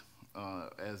MGs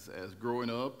as growing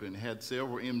up, and had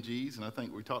several MGs. And I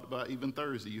think we talked about even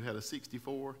Thursday you had a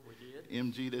 '64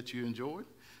 MG that you enjoyed.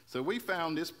 So we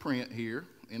found this print here,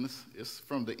 and it's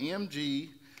from the MG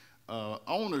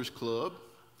Owners Club,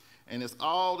 and it's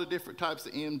all the different types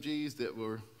of MGs that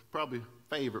were probably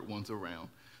favorite ones around.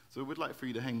 So we'd like for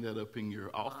you to hang that up in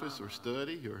your office or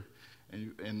study,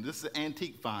 and this is an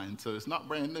antique find, so it's not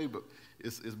brand new, but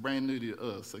it's brand new to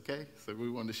us, okay? So we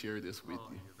wanted to share this with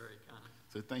you. You're very kind.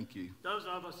 So thank you. Those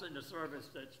of us in the service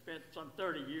that spent some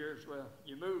 30 years, well,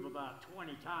 you move about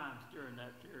 20 times during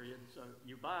that period. So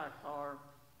you buy a car,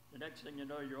 the next thing you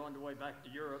know, you're on the way back to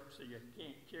Europe, so you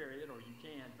can't carry it, or you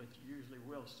can, but you usually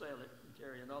will sell it and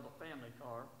carry another family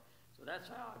car. So that's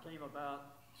how I came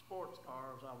about sports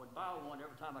cars. I would buy one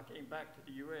every time I came back to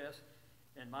the U.S.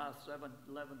 in my 7,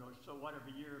 11 or so whatever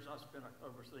years I spent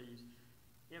overseas.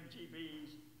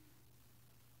 MGBs,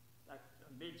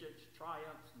 midgets,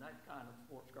 Triumphs, and that kind of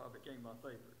sports car became my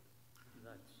favorite.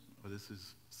 Well, this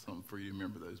is something for you to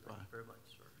remember those by. Thank you very much,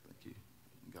 sir. Thank you.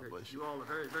 God bless you. You all are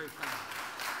very, very kind.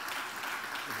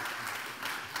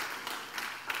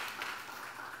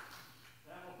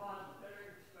 That will find a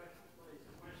very special place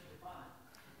in which to find.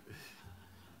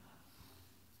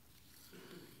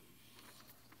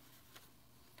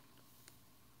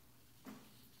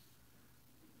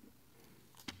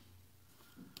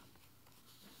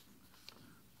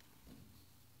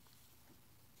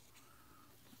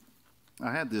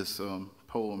 I had this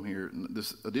poem here,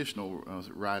 this additional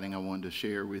writing I wanted to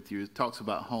share with you. It talks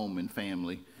about home and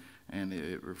family, and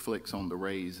it reflects on the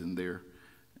Rays in there,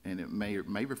 and it may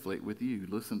reflect with you.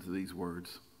 Listen to these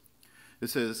words.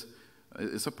 It says,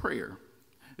 it's a prayer.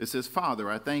 It says, Father,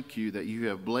 I thank you that you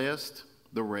have blessed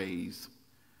the Rays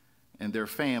and their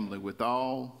family with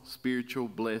all spiritual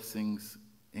blessings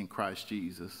in Christ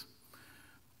Jesus.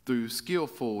 Through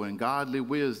skillful and godly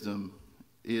wisdom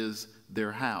is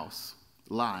their house,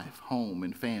 life, home,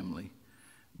 and family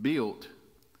built,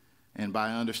 and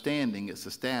by understanding it's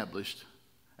established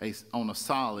on a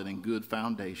solid and good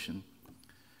foundation.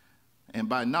 And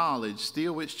by knowledge,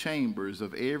 still its chambers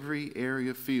of every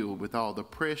area filled with all the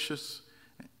precious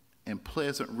and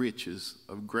pleasant riches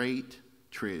of great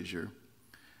treasure.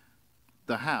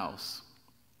 The house,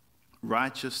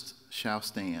 righteous shall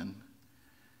stand.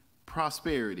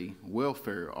 Prosperity,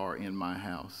 welfare are in my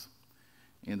house.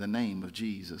 In the name of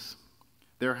Jesus.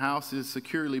 Their house is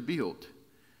securely built.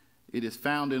 It is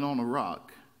founded on a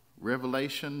rock.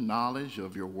 Revelation, knowledge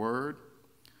of your word.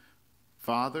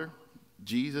 Father,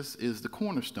 Jesus is the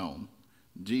cornerstone.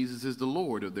 Jesus is the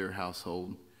Lord of their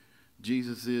household.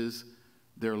 Jesus is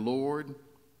their Lord,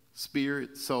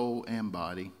 spirit, soul, and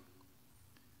body.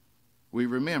 We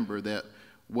remember that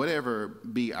whatever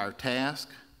be our task,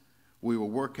 we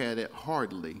will work at it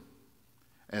heartily,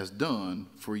 as done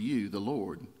for you, the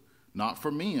Lord, not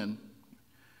for men.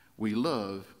 We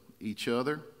love each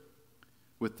other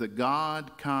with the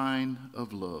God kind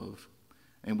of love,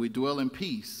 and we dwell in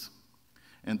peace,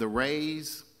 and the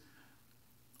Rays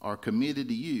are committed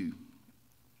to you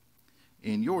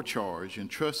in your charge, and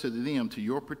trusted them to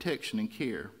your protection and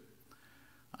care.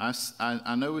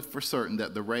 I know for certain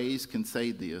that the Rays can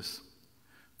say this,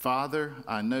 Father,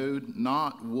 I know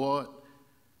not what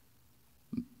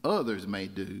others may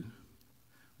do,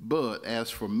 but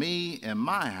as for me and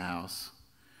my house,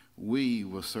 we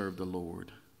will serve the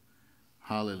Lord.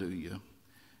 Hallelujah.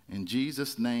 In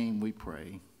Jesus' name we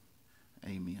pray.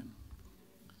 Amen.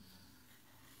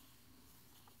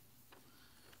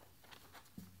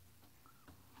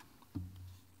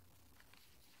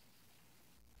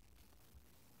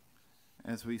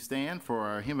 As we stand for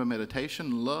our hymn of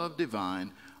meditation, Love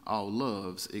Divine, All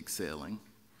Loves Excelling,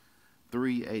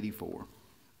 384.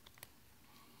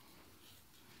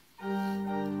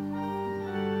 Excelling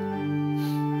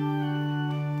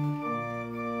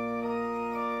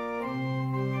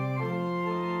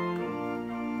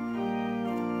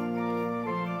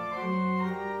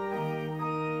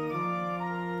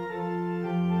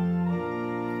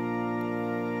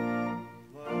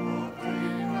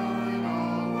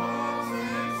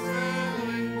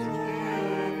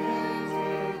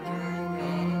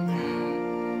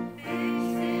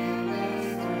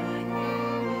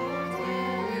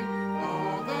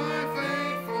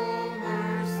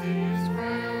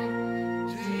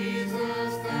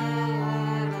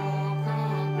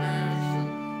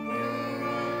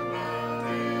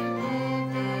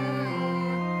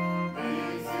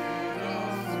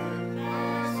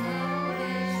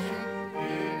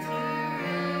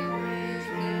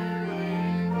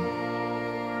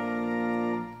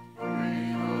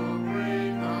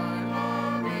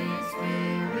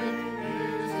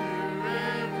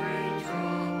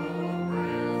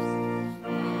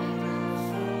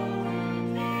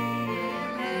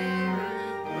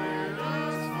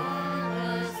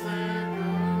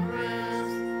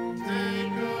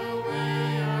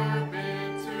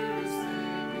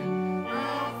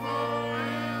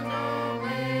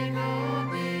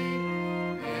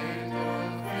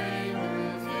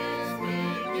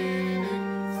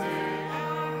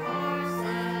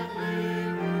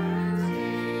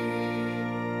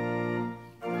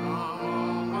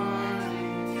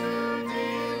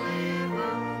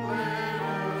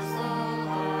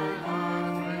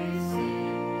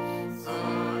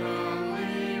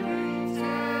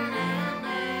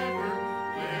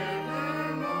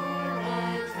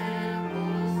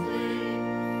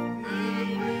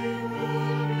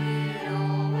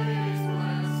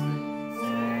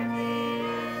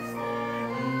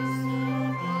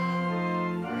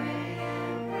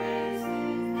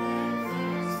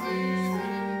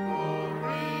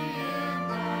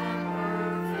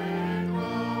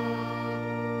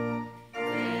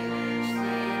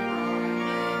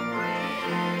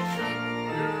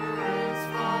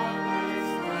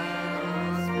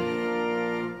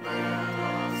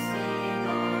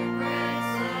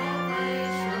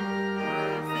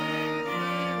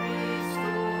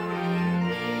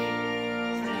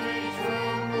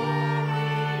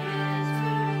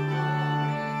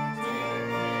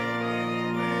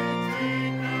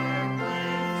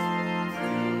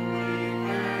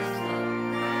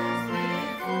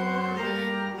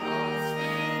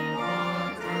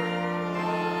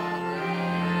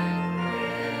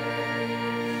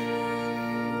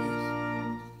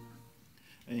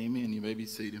be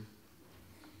seated.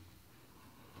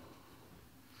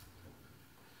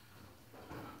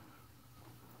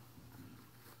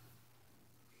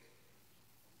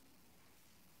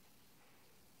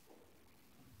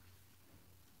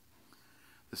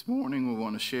 This morning we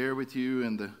want to share with you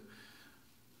in the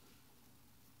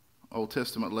Old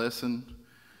Testament lesson,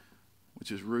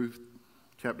 which is Ruth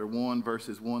chapter 1,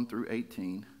 verses 1 through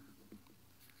 18.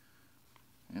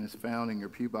 And it's found in your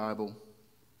Pew Bible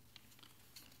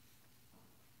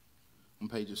on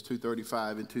pages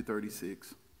 235 and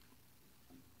 236.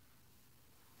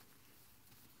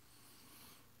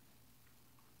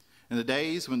 In the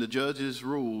days when the judges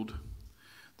ruled,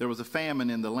 there was a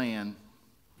famine in the land.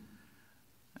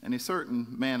 And a certain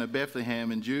man of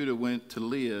Bethlehem in Judah went to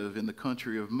live in the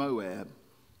country of Moab,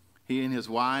 he and his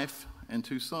wife and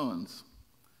 2 sons.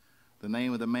 The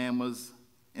name of the man was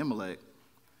Elimelech,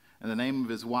 and the name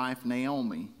of his wife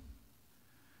Naomi.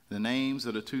 The names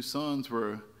of the 2 sons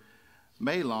were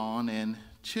Mahlon and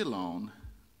Chilion,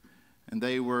 and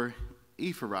they were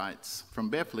Ephrathites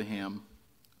from Bethlehem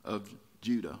of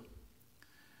Judah.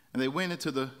 And they went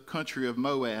into the country of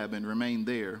Moab and remained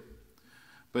there.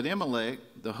 But Elimelech,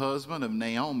 the husband of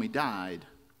Naomi, died,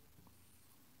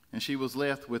 and she was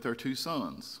left with her 2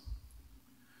 sons.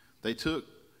 They took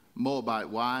Moabite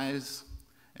wives,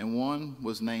 and one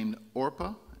was named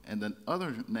Orpah, and the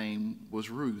other name was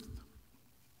Ruth.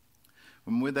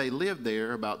 When they lived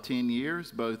there about 10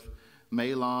 years, both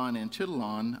Mahlon and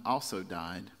Chilion also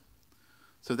died,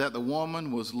 so that the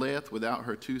woman was left without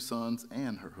her 2 sons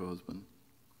and her husband.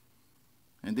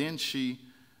 And then she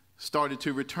started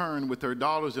to return with her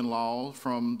daughters-in-law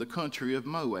from the country of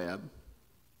Moab.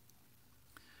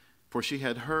 For she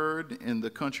had heard in the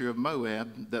country of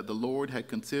Moab that the Lord had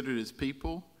considered his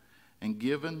people and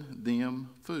given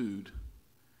them food.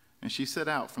 And she set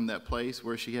out from that place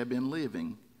where she had been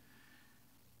living.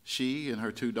 She and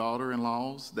her 2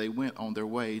 daughter-in-laws, they went on their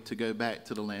way to go back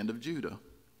to the land of Judah.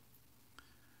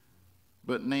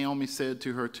 But Naomi said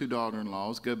to her 2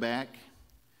 daughter-in-laws, "Go back.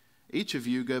 Each of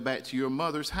you go back to your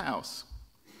mother's house.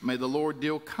 May the Lord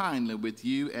deal kindly with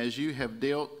you as you have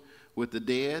dealt with the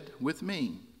dead with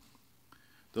me.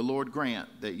 The Lord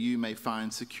grant that you may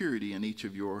find security in each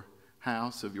of your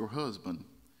house of your husband."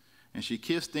 And she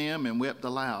kissed them and wept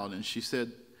aloud.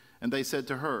 And they said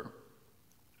to her,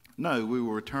 "No, we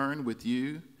will return with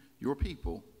you, your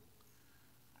people."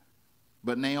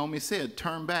 But Naomi said,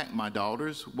 "Turn back, my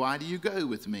daughters. Why do you go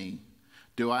with me?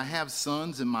 Do I have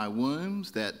sons in my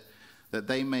wombs that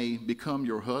they may become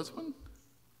your husband?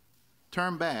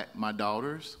 Turn back, my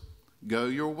daughters, go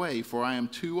your way, for I am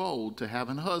too old to have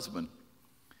an husband,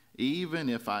 even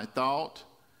if I thought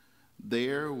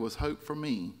there was hope for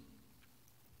me.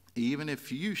 Even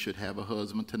if you should have a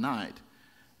husband tonight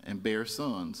and bear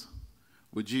sons,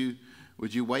 would you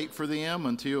wait for them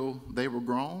until they were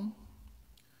grown?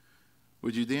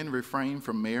 Would you then refrain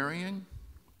from marrying?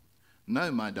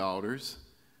 No, my daughters,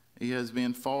 it has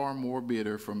been far more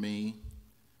bitter for me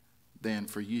than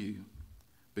for you,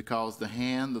 because the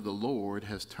hand of the Lord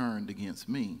has turned against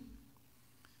me."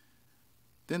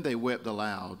 Then they wept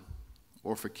aloud.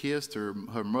 Orpah kissed her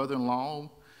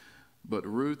mother-in-law, but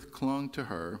Ruth clung to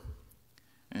her,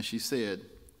 and she said,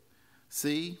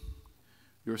 "See,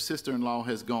 your sister-in-law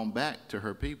has gone back to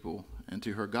her people and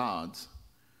to her gods.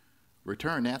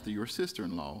 Return after your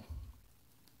sister-in-law."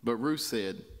 But Ruth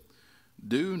said,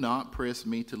 "Do not press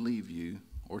me to leave you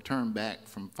or turn back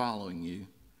from following you.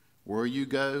 Where you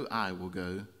go, I will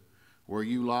go. Where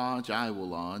you lodge, I will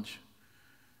lodge.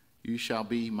 You shall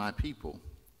be my people,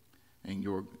 and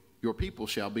your people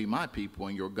shall be my people,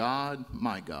 and your God,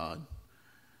 my God.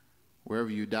 Wherever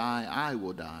you die, I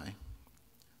will die.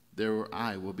 There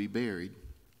I will be buried.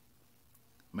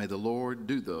 May the Lord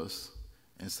do thus,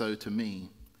 and so to me,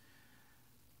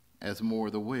 as more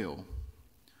the will.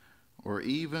 Or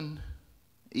even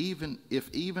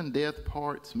if death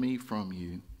parts me from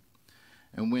you."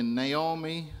 And when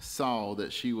Naomi saw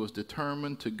that she was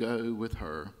determined to go with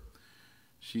her,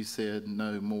 she said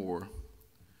no more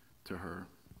to her.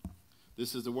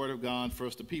 This is the word of God for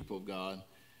us, the people of God.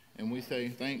 And we say,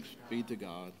 thanks be to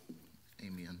God.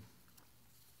 Amen.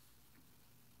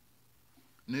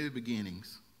 New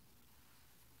beginnings.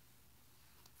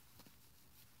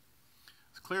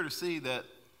 It's clear to see that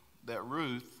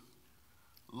Ruth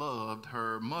loved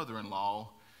her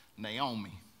mother-in-law,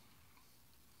 Naomi.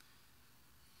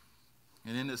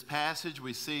 And in this passage,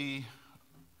 we see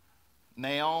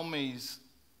Naomi's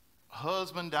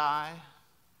husband die.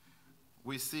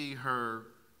 We see her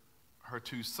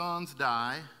 2 sons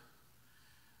die.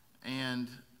 And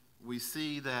we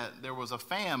see that there was a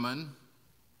famine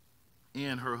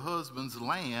in her husband's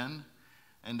land,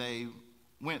 and they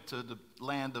went to the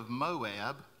land of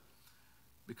Moab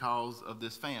because of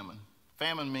this famine.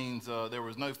 Famine means there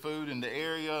was no food in the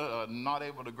area, not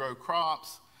able to grow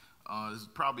crops. It was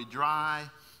probably dry,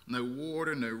 no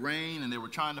water, no rain, and they were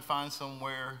trying to find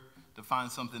somewhere to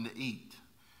find something to eat.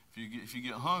 If you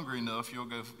get hungry enough, you'll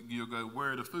go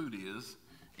where the food is,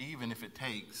 even if it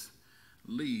takes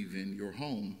leaving your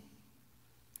home.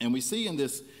 And we see in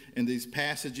these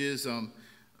passages,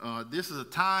 this is a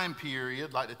time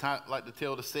period, like to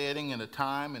tell the setting and the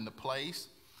time and the place.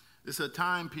 This is a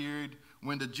time period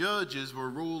when the judges were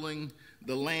ruling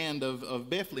the land of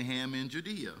Bethlehem in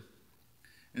Judea.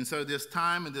 And so this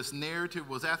time and this narrative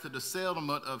was after the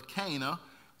settlement of Canaan,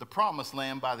 the promised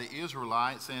land, by the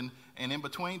Israelites, and in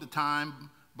between the time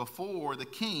before the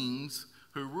kings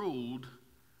who ruled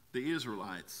the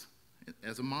Israelites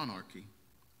as a monarchy.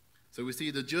 So we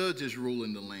see the judges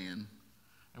ruling the land.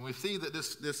 And we see that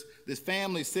this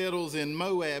family settles in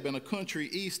Moab, in a country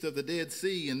east of the Dead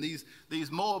Sea, and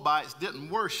these Moabites didn't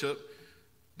worship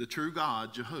the true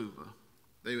God, Jehovah.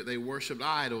 They worshipped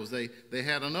idols. They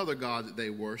had another god that they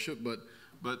worshiped, but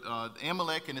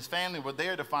Amalek and his family were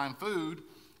there to find food,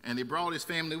 and he brought his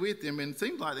family with him, and it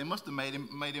seems like they must have made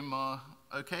him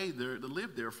okay there to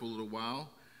live there for a little while,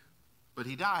 but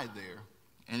he died there,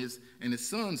 and his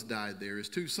sons died there, his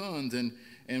two sons,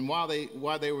 and while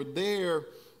they were there,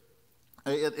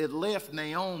 it left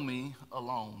Naomi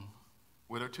alone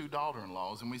with her two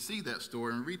daughter-in-laws, and we see that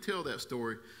story and retell that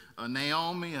story.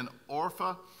 Naomi and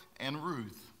Orpah and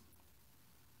Ruth.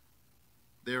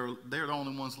 They're the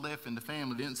only ones left in the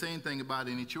family. Didn't say anything about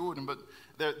any children, but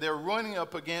they're running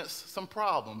up against some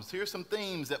problems. Here's some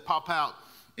themes that pop out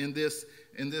in this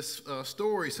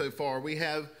story so far. We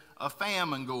have a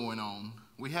famine going on.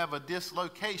 We have a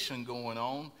dislocation going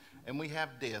on, and we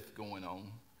have death going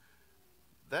on.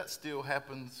 That still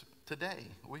happens today.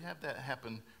 We have that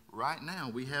happen right now.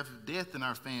 We have death in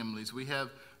our families.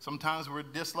 Sometimes we're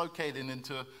dislocated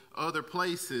into other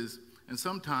places, and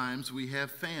sometimes we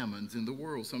have famines in the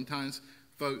world. Sometimes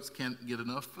folks can't get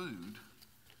enough food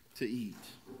to eat.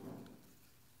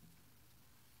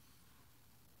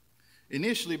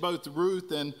 Initially, both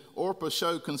Ruth and Orpah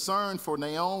show concern for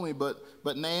Naomi, but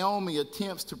Naomi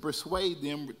attempts to persuade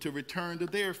them to return to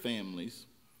their families.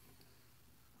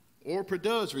 Orpah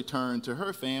does return to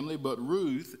her family, but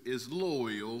Ruth is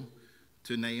loyal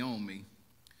to Naomi.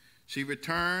 She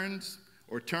turns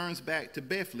back to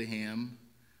Bethlehem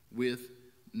with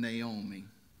Naomi.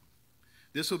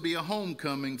 This will be a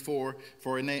homecoming for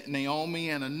Naomi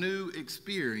and a new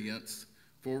experience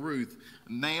for Ruth.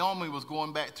 Naomi was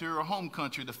going back to her home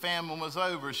country. The famine was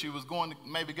over. She was going to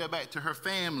maybe go back to her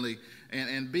family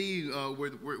and be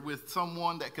with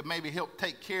someone that could maybe help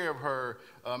take care of her.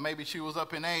 Maybe she was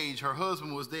up in age. Her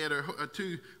husband was dead. Her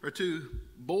two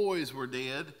boys were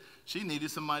dead. She needed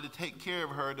somebody to take care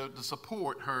of her, to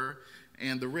support her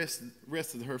and the rest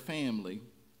of her family.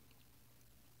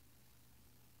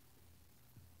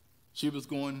 She was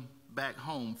going back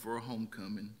home for a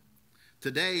homecoming.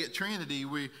 Today at Trinity,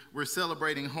 we're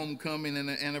celebrating homecoming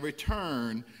and a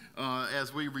return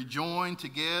as we rejoin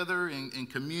together in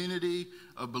community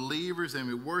of believers and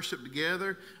we worship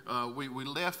together. We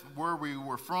left where we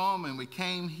were from and we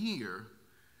came here.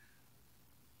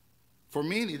 For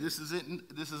many, this is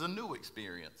a new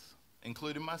experience,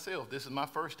 including myself. This is my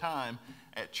first time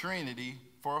at Trinity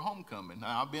for a homecoming.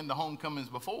 Now, I've been to homecomings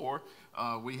before.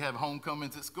 We have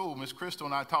homecomings at school. Miss Crystal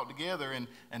and I talked together,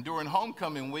 and during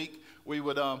homecoming week, we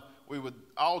would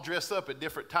all dress up at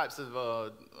different types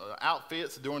of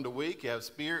outfits during the week. You have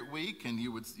Spirit Week, and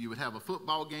you would have a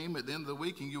football game at the end of the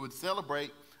week, and you would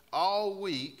celebrate all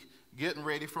week getting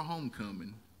ready for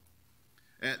homecoming.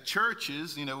 At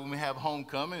churches, when we have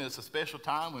homecoming, it's a special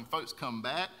time when folks come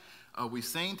back. We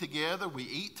sing together, we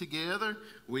eat together,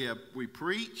 we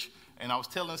preach. And I was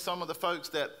telling some of the folks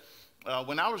that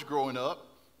when I was growing up,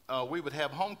 we would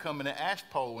have homecoming at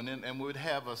Ashpole, and we would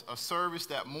have a service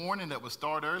that morning that would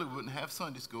start early. We wouldn't have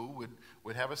Sunday school.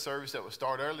 We'd have a service that would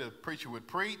start early. The preacher would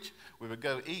preach. We would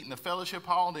go eat in the fellowship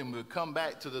hall, then we would come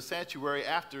back to the sanctuary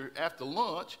after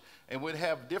lunch, and we'd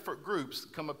have different groups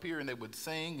come up here, and they would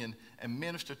sing and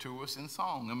minister to us in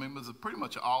song. I mean, it was pretty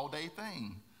much an all-day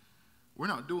thing. We're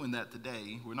not doing that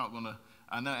today. We're not going to.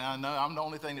 I know I'm the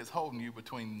only thing that's holding you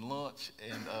between lunch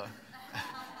and,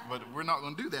 but we're not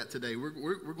going to do that today.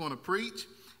 We're going to preach,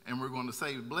 and we're going to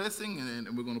say blessing, and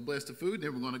we're going to bless the food, and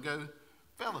then we're going to go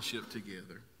fellowship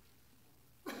together.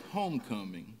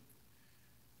 Homecoming.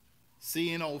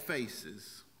 Seeing old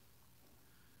faces.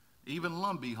 Even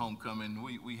Lumbee homecoming,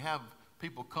 we have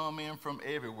people come in from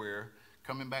everywhere,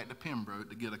 coming back to Pembroke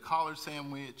to get a collard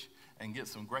sandwich and get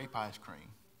some grape ice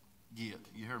cream. Get.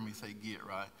 You heard me say get,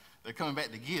 right? They're coming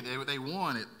back to get it. They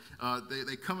want it.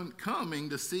 They coming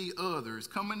to see others,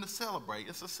 coming to celebrate.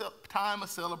 It's a time of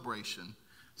celebration.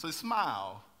 So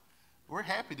smile. We're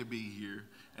happy to be here,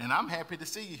 and I'm happy to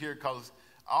see you here because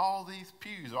all these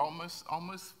pews are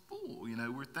almost full. You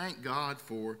know, we thank God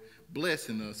for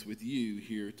blessing us with you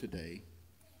here today.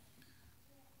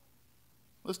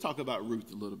 Let's talk about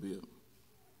Ruth a little bit.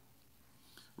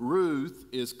 Ruth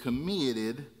is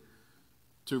committed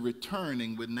to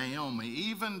returning with Naomi,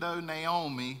 even though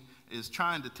Naomi is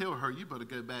trying to tell her, you better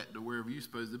go back to wherever you're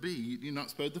supposed to be. You're not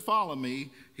supposed to follow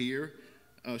me here.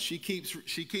 She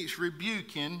keeps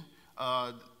rebuking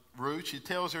Ruth. She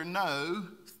tells her no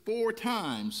 4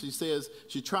 times.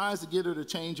 She tries to get her to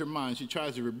change her mind. She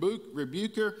tries to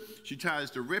rebuke her. She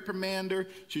tries to reprimand her.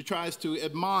 She tries to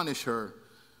admonish her.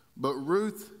 But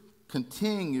Ruth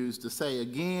continues to say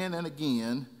again and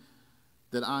again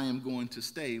that I am going to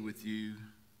stay with you,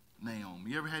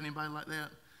 Naomi. You ever had anybody like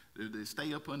that? They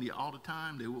stay up under you all the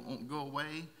time. They won't go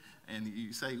away. And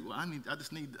you say, well,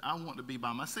 I want to be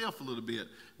by myself a little bit.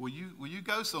 Will you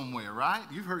go somewhere, right?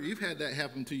 You've had that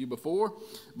happen to you before.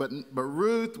 But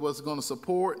Ruth was going to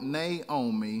support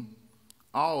Naomi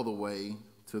all the way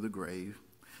to the grave.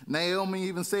 Naomi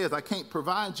even says, I can't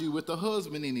provide you with a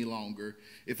husband any longer.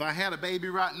 If I had a baby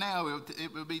right now,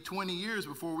 it would be 20 years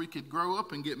before we could grow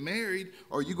up and get married.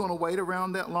 Are you going to wait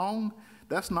around that long?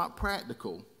 That's not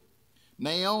practical.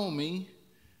 Naomi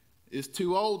is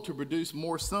too old to produce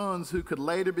more sons who could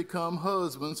later become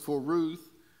husbands for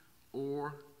Ruth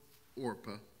or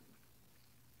Orpah.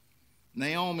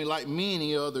 Naomi, like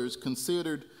many others,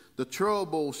 considered the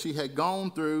trouble she had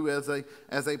gone through as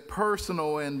a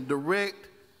personal and direct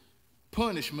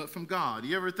punishment from God.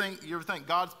 You ever think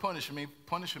God's punishing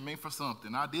me for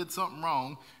something? I did something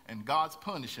wrong, and God's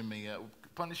punishing me,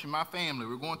 punishing my family.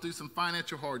 We're going through some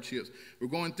financial hardships. We're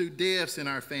going through deaths in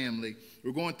our family.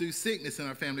 We're going through sickness in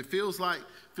our family. It feels like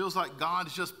God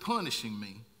is just punishing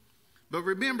me. But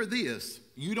remember this: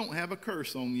 you don't have a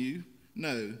curse on you.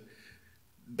 No.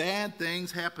 Bad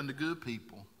things happen to good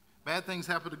people. Bad things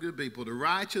happen to good people, the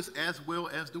righteous as well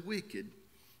as the wicked.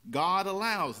 God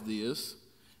allows this.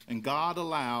 And God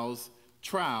allows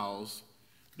trials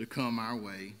to come our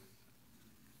way.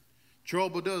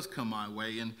 Trouble does come our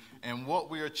way. And what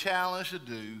we are challenged to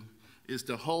do is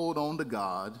to hold on to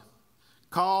God.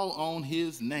 Call on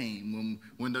his name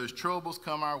when those troubles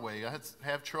come our way. I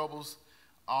have troubles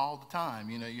all the time.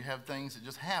 You know, you have things that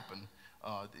just happen.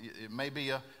 It may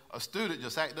be a student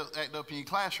just act up in your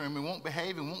classroom and won't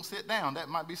behave and won't sit down. That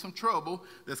might be some trouble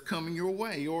that's coming your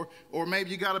way. Or maybe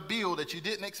you got a bill that you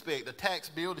didn't expect, a tax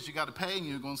bill that you got to pay, and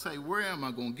you're going to say, where am I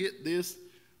going to get this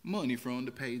money from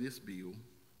to pay this bill?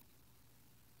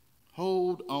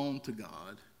 Hold on to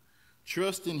God.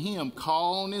 Trust in him.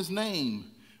 Call on his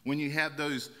name when you have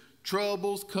those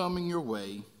troubles coming your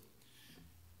way.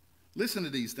 Listen to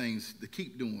these things to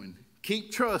keep doing.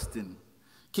 Keep trusting.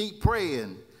 Keep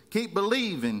praying, keep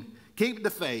believing, keep the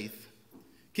faith,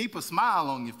 keep a smile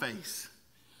on your face,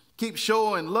 keep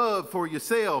showing love for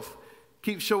yourself,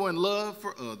 keep showing love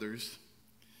for others,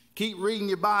 keep reading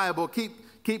your Bible,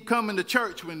 keep coming to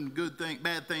church when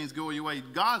bad things go your way.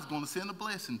 God's going to send a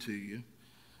blessing to you.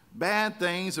 Bad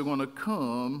things are going to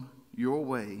come your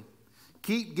way.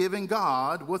 Keep giving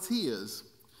God what's his.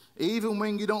 Even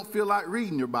when you don't feel like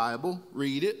reading your Bible,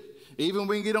 read it. Even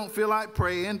when you don't feel like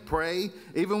praying, pray.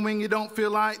 Even when you don't feel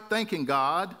like thanking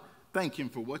God, thank him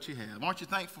for what you have. Aren't you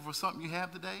thankful for something you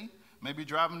have today? Maybe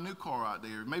driving a new car out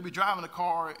there. Maybe driving a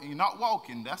car and you're not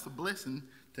walking. That's a blessing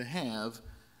to have,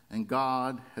 and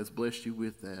God has blessed you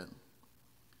with that.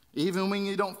 Even when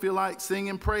you don't feel like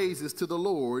singing praises to the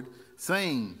Lord,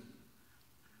 sing.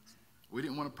 We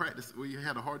didn't want to practice. We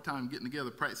had a hard time getting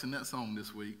together practicing that song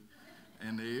this week.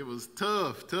 And it was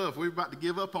tough. We were about to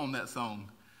give up on that song.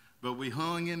 But we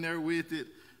hung in there with it,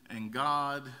 and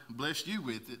God blessed you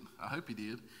with it. I hope he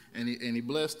did. And he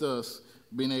blessed us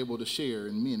being able to share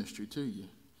in ministry to you.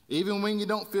 Even when you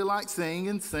don't feel like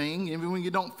singing, sing. Even when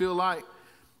you don't feel like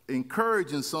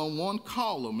encouraging someone,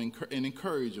 call them and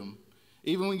encourage them.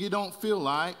 Even when you don't feel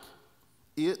like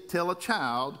it, tell a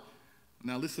child.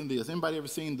 Now listen to this. Anybody ever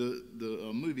seen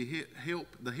the movie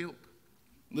Help? The Help?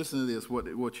 Listen to this, what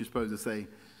you're supposed to say.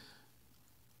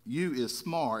 You is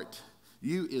smart.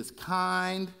 You is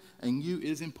kind, and you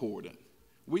is important.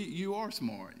 You are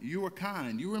smart. You are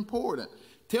kind. You are important.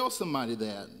 Tell somebody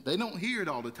that. They don't hear it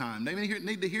all the time. They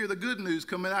need to hear the good news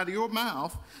coming out of your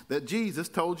mouth that Jesus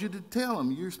told you to tell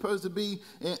them. You're supposed to be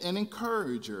an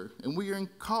encourager, and we are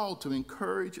called to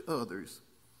encourage others.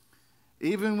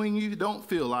 Even when you don't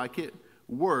feel like it,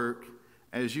 work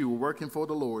as you were working for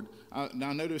the Lord. Now,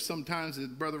 I know there's sometimes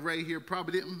that Brother Ray here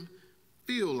probably didn't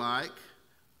feel like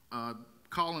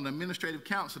calling an administrative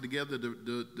council together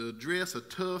to address a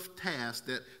tough task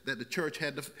that the church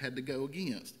had to go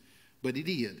against. But he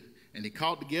did. And he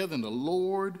called together, and the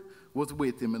Lord was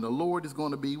with him. And the Lord is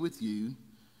going to be with you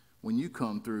when you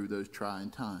come through those trying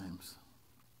times.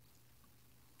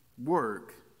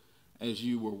 Work as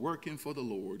you were working for the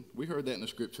Lord. We heard that in the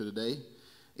scripture today.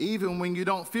 Even when you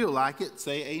don't feel like it,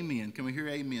 say amen. Can we hear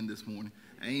amen this morning?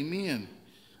 Amen.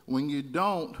 When you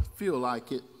don't feel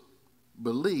like it,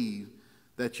 believe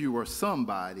that you are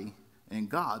somebody in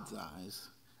God's eyes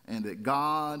and that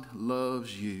God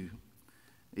loves you.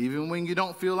 Even when you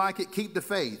don't feel like it, keep the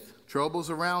faith. Trouble's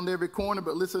around every corner,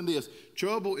 but listen to this.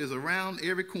 Trouble is around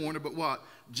every corner, but what?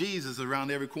 Jesus is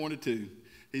around every corner too.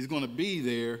 He's going to be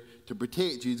there to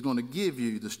protect you. He's going to give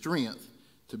you the strength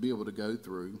to be able to go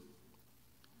through.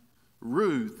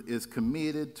 Ruth is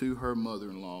committed to her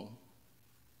mother-in-law.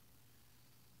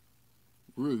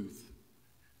 Ruth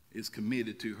is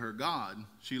committed to her God.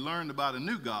 She learned about a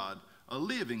new God, a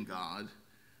living God,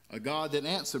 a God that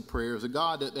answered prayers, a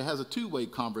God that has a two-way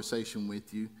conversation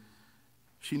with you.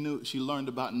 She learned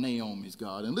about Naomi's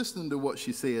God. And listen to what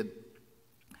she said.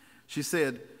 She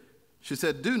said,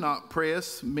 do not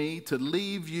press me to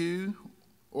leave you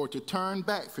or to turn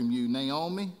back from you,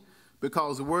 Naomi,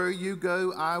 because where you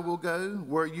go, I will go.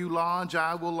 Where you lodge,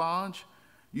 I will lodge.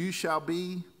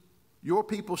 Your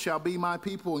people shall be my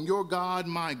people, and your God,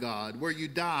 my God. Where you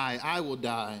die, I will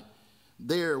die.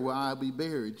 There will I be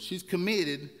buried. She's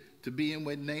committed to being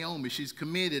with Naomi. She's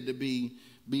committed to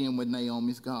being with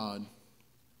Naomi's God.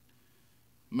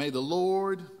 May the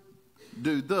Lord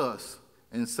do thus,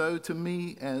 and so to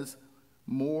me as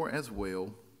more as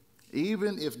well.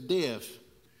 Even if death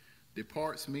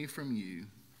departs me from you,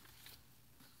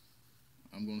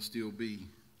 I'm going to still be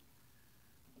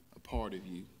a part of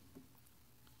you.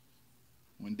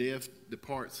 When death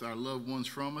departs our loved ones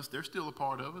from us, they're still a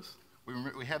part of us.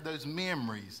 We have those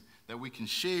memories that we can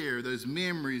share, those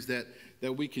memories that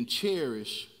we can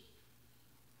cherish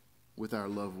with our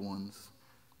loved ones.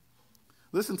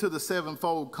 Listen to the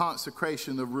sevenfold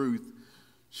consecration of Ruth.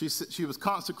 She was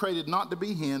consecrated not to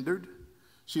be hindered.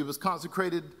 She was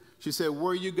consecrated, she said,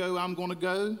 where you go, I'm going to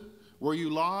go. Where you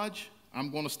lodge,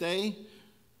 I'm going to stay.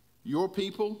 Your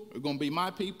people are going to be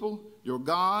my people. Your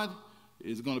God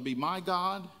is going to be my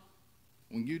God.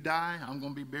 When you die, I'm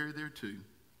going to be buried there too.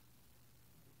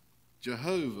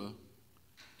 Jehovah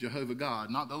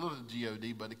God, not the little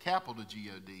G-O-D, but the capital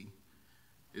G-O-D,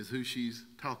 is who she's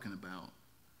talking about.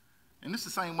 And it's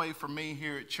the same way for me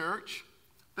here at church.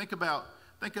 Think about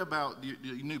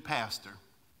your new pastor.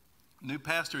 New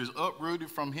pastor is uprooted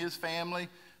from his family,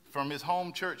 from his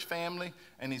home church family,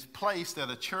 and he's placed at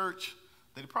a church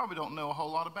that he probably don't know a whole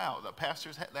lot about.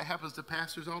 That happens to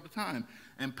pastors all the time.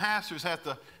 And pastors have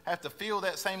to feel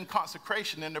that same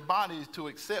consecration in their bodies to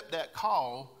accept that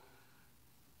call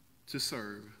to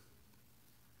serve.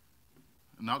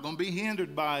 I'm not going to be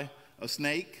hindered by a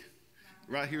snake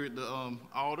right here at the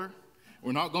altar.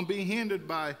 We're not going to be hindered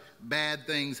by bad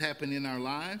things happening in our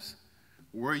lives.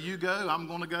 Where you go, I'm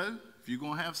going to go. If you're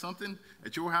going to have something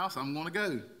at your house, I'm going to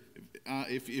go.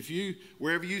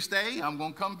 Wherever you stay, I'm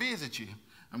going to come visit you.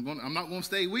 I'm not going to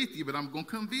stay with you, but I'm going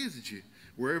to come visit you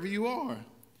wherever you are.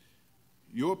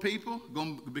 Your people are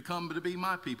going to become to be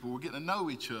my people. We're getting to know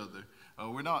each other.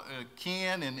 We're not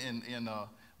kin in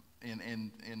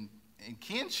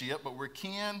kinship, but we're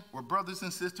brothers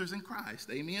and sisters in Christ.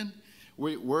 Amen.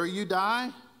 Where you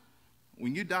die,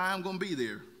 when you die, I'm going to be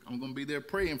there. I'm going to be there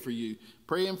praying for you,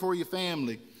 praying for your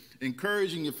family,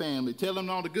 encouraging your family, telling them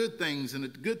all the good things and the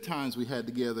good times we had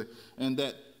together, and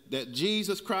that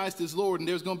Jesus Christ is Lord, and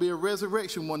there's going to be a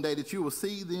resurrection one day that you will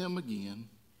see them again.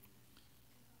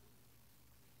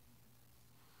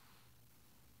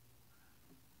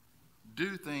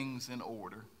 Do things in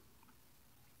order,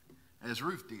 as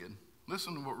Ruth did.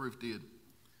 Listen to what Ruth did.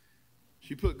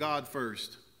 She put God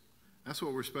first. That's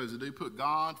what we're supposed to do, put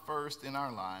God first in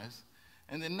our lives.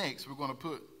 And then next, we're going to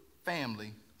put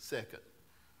family second.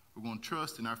 We're going to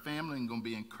trust in our family and going to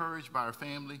be encouraged by our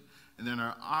family. And then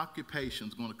our occupation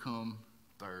is going to come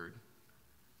third.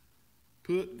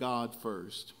 Put God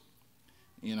first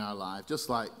in our life, just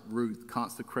like Ruth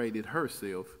consecrated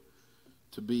herself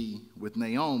to be with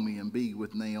Naomi and be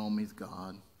with Naomi's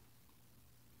God.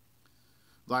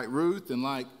 Like Ruth and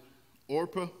like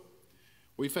Orpah,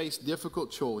 we face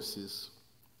difficult choices.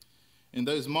 In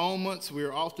those moments, we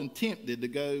are often tempted to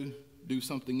go do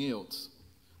something else,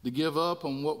 to give up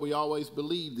on what we always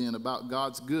believed in about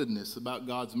God's goodness, about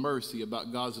God's mercy,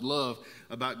 about God's love,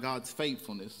 about God's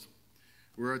faithfulness.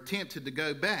 We're tempted to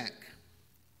go back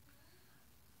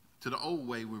to the old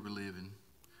way we were living.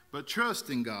 But trust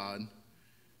in God.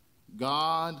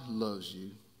 God loves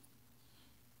you.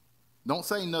 Don't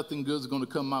say nothing good is going to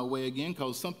come my way again,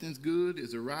 because something's good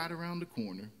is right around the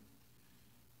corner.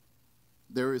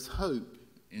 There is hope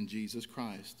in Jesus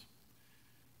Christ.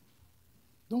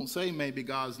 Don't say maybe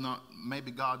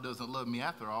God doesn't love me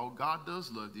after all. God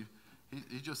does love you.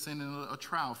 He's just sending a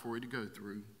trial for you to go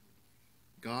through.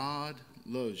 God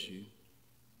loves you.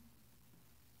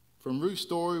 From Ruth's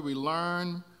story, we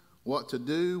learn what to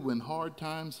do when hard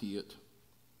times hit.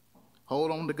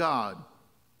 Hold on to God.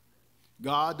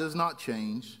 God does not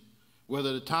change.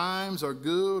 Whether the times are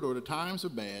good or the times are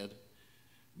bad,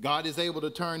 God is able to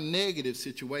turn negative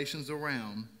situations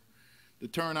around, to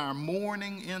turn our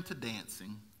mourning into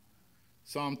dancing.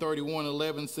 Psalm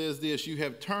 31:11 says this, "You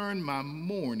have turned my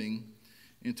mourning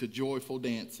into joyful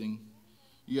dancing.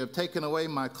 You have taken away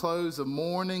my clothes of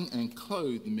mourning and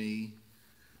clothed me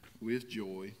with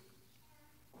joy."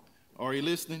 Are you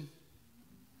listening?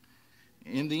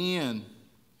 In the end,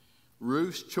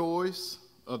 Ruth's choice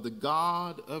of the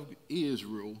God of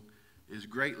Israel is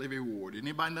greatly rewarded.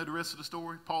 Anybody know the rest of the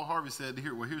story? Paul Harvey said,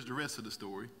 here's the rest of the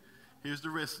story. Here's the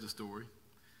rest of the story.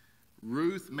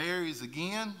 Ruth marries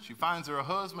again. She finds her a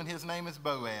husband. His name is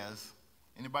Boaz.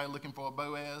 Anybody looking for a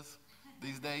Boaz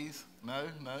these days? No?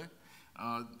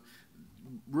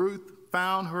 Ruth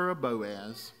found her a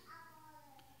Boaz.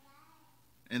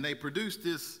 And they produced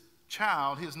this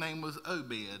child. His name was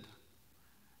Obed.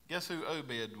 Guess who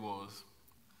Obed was?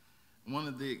 One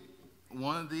of the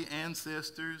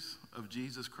ancestors of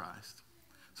Jesus Christ.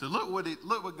 So look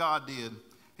what God did.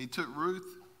 He took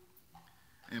Ruth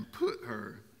and put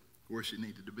her where she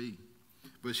needed to be.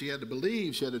 But she had to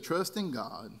believe, she had to trust in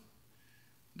God.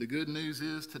 The good news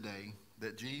is today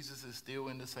that Jesus is still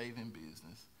in the saving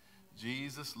business.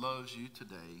 Jesus loves you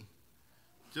today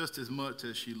just as much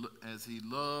as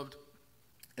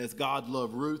God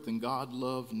loved Ruth and God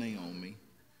loved Naomi.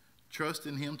 Trust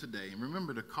in him today, and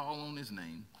remember to call on his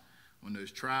name when those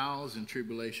trials and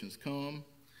tribulations come,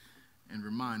 and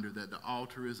reminder that the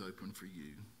altar is open for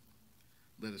you.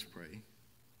 Let us pray.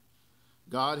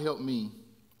 God, help me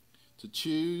to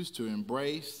choose to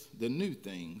embrace the new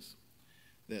things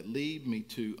that lead me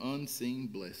to unseen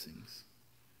blessings.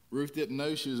 Ruth didn't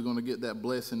know she was going to get that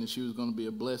blessing, and she was going to be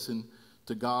a blessing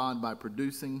to God by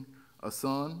producing a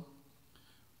son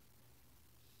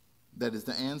that is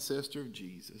the ancestor of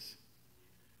Jesus.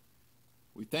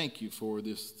 We thank you for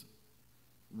this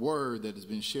word that has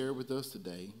been shared with us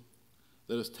today.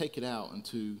 Let us take it out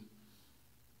into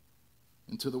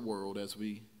the world as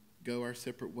we go our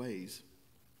separate ways.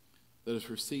 Let us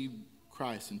receive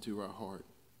Christ into our heart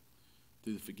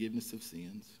through the forgiveness of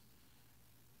sins.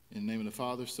 In the name of the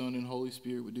Father, Son, and Holy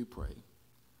Spirit, we do pray.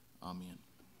 Amen.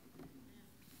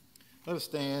 Let us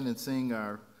stand and sing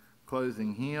our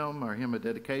closing hymn, our hymn of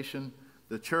dedication,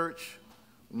 The Church,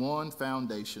 One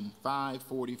Foundation,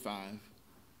 545.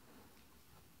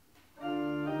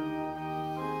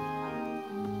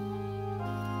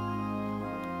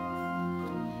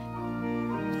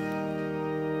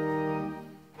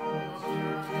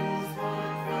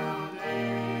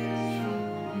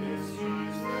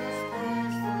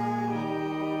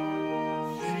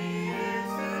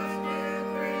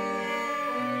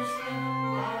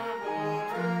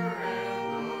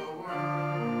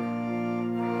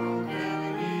 From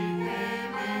heaven he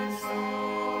came and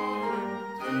soared.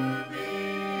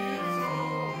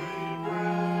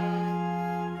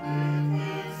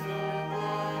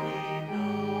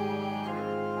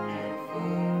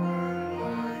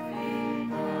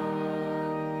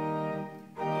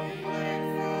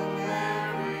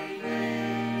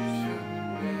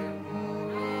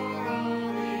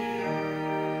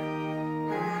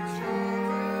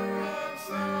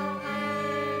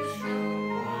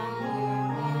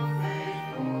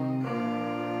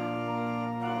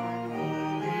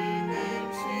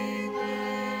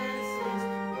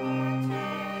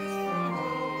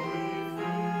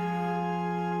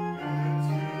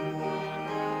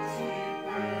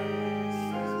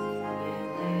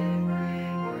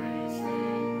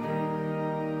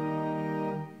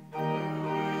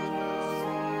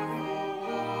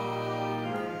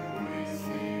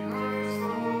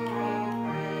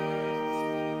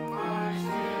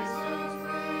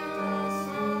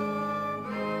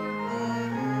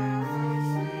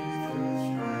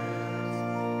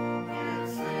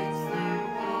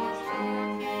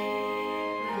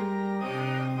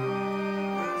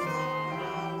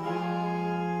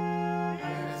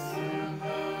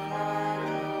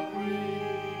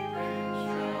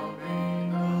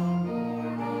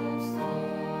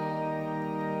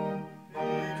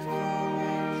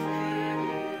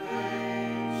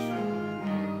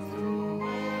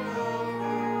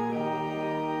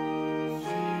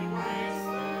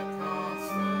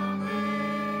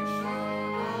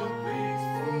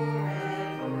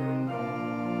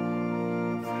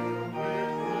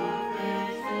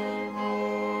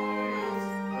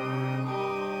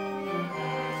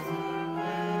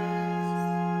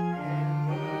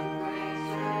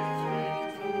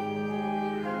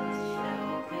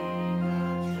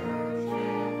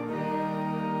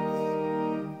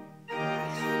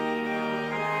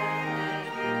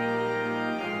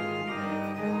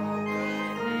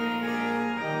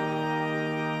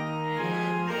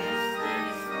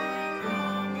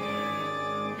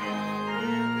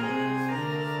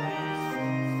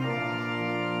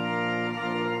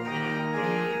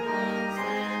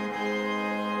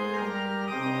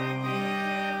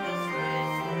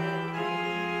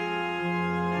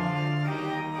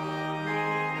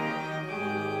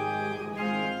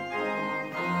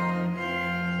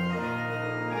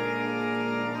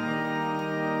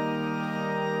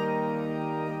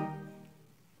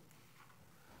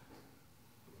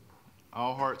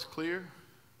 All hearts clear.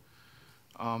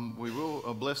 We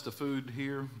will bless the food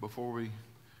here before we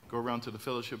go around to the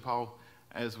fellowship hall.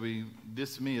 As we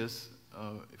dismiss,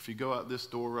 if you go out this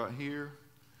door right here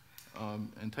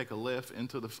and take a left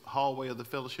into the hallway of the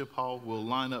fellowship hall, we'll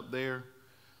line up there.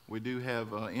 We do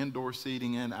have indoor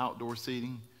seating and outdoor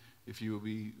seating. If you will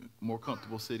be more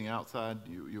comfortable sitting outside,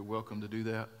 you're welcome to do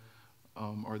that.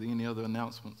 Are there any other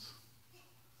announcements?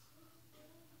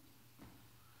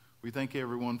 We thank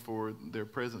everyone for their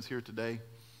presence here today,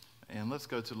 and let's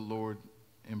go to the Lord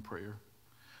in prayer.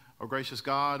 Our gracious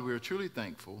God, we are truly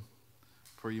thankful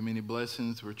for your many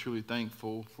blessings. We're truly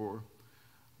thankful for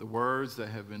the words that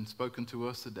have been spoken to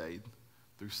us today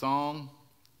through song,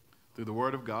 through the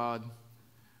Word of God.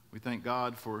 We thank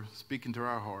God for speaking to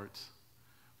our hearts.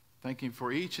 Thank you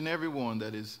for each and every one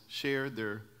that has shared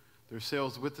their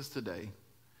selves with us today.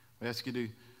 We ask you to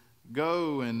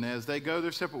go, and as they go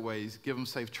their separate ways, give them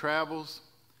safe travels,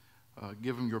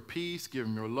 give them your peace, give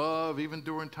them your love, even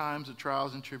during times of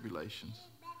trials and tribulations.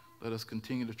 Let us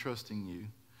continue to trust in you.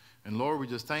 And Lord, we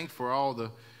just thank for all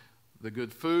the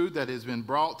good food that has been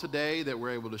brought today that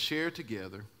we're able to share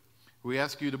together. We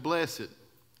ask you to bless it.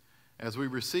 As we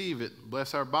receive it,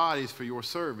 bless our bodies for your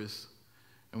service.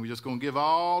 And we're just going to give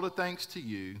all the thanks to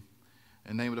you.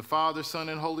 In the name of the Father, Son,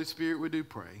 and Holy Spirit, we do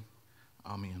pray.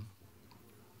 Amen.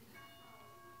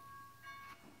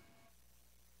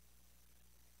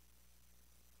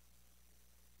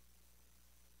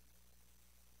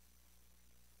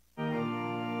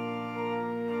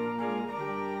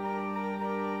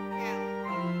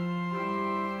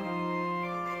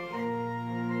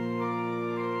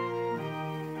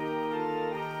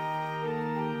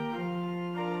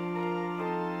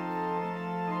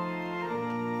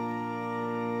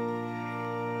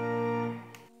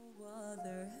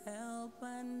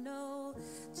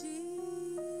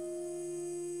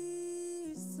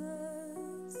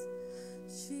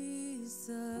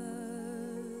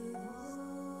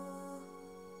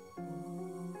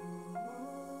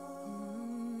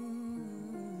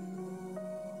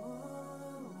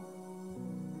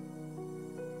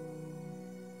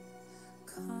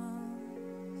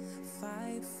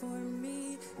 Fight for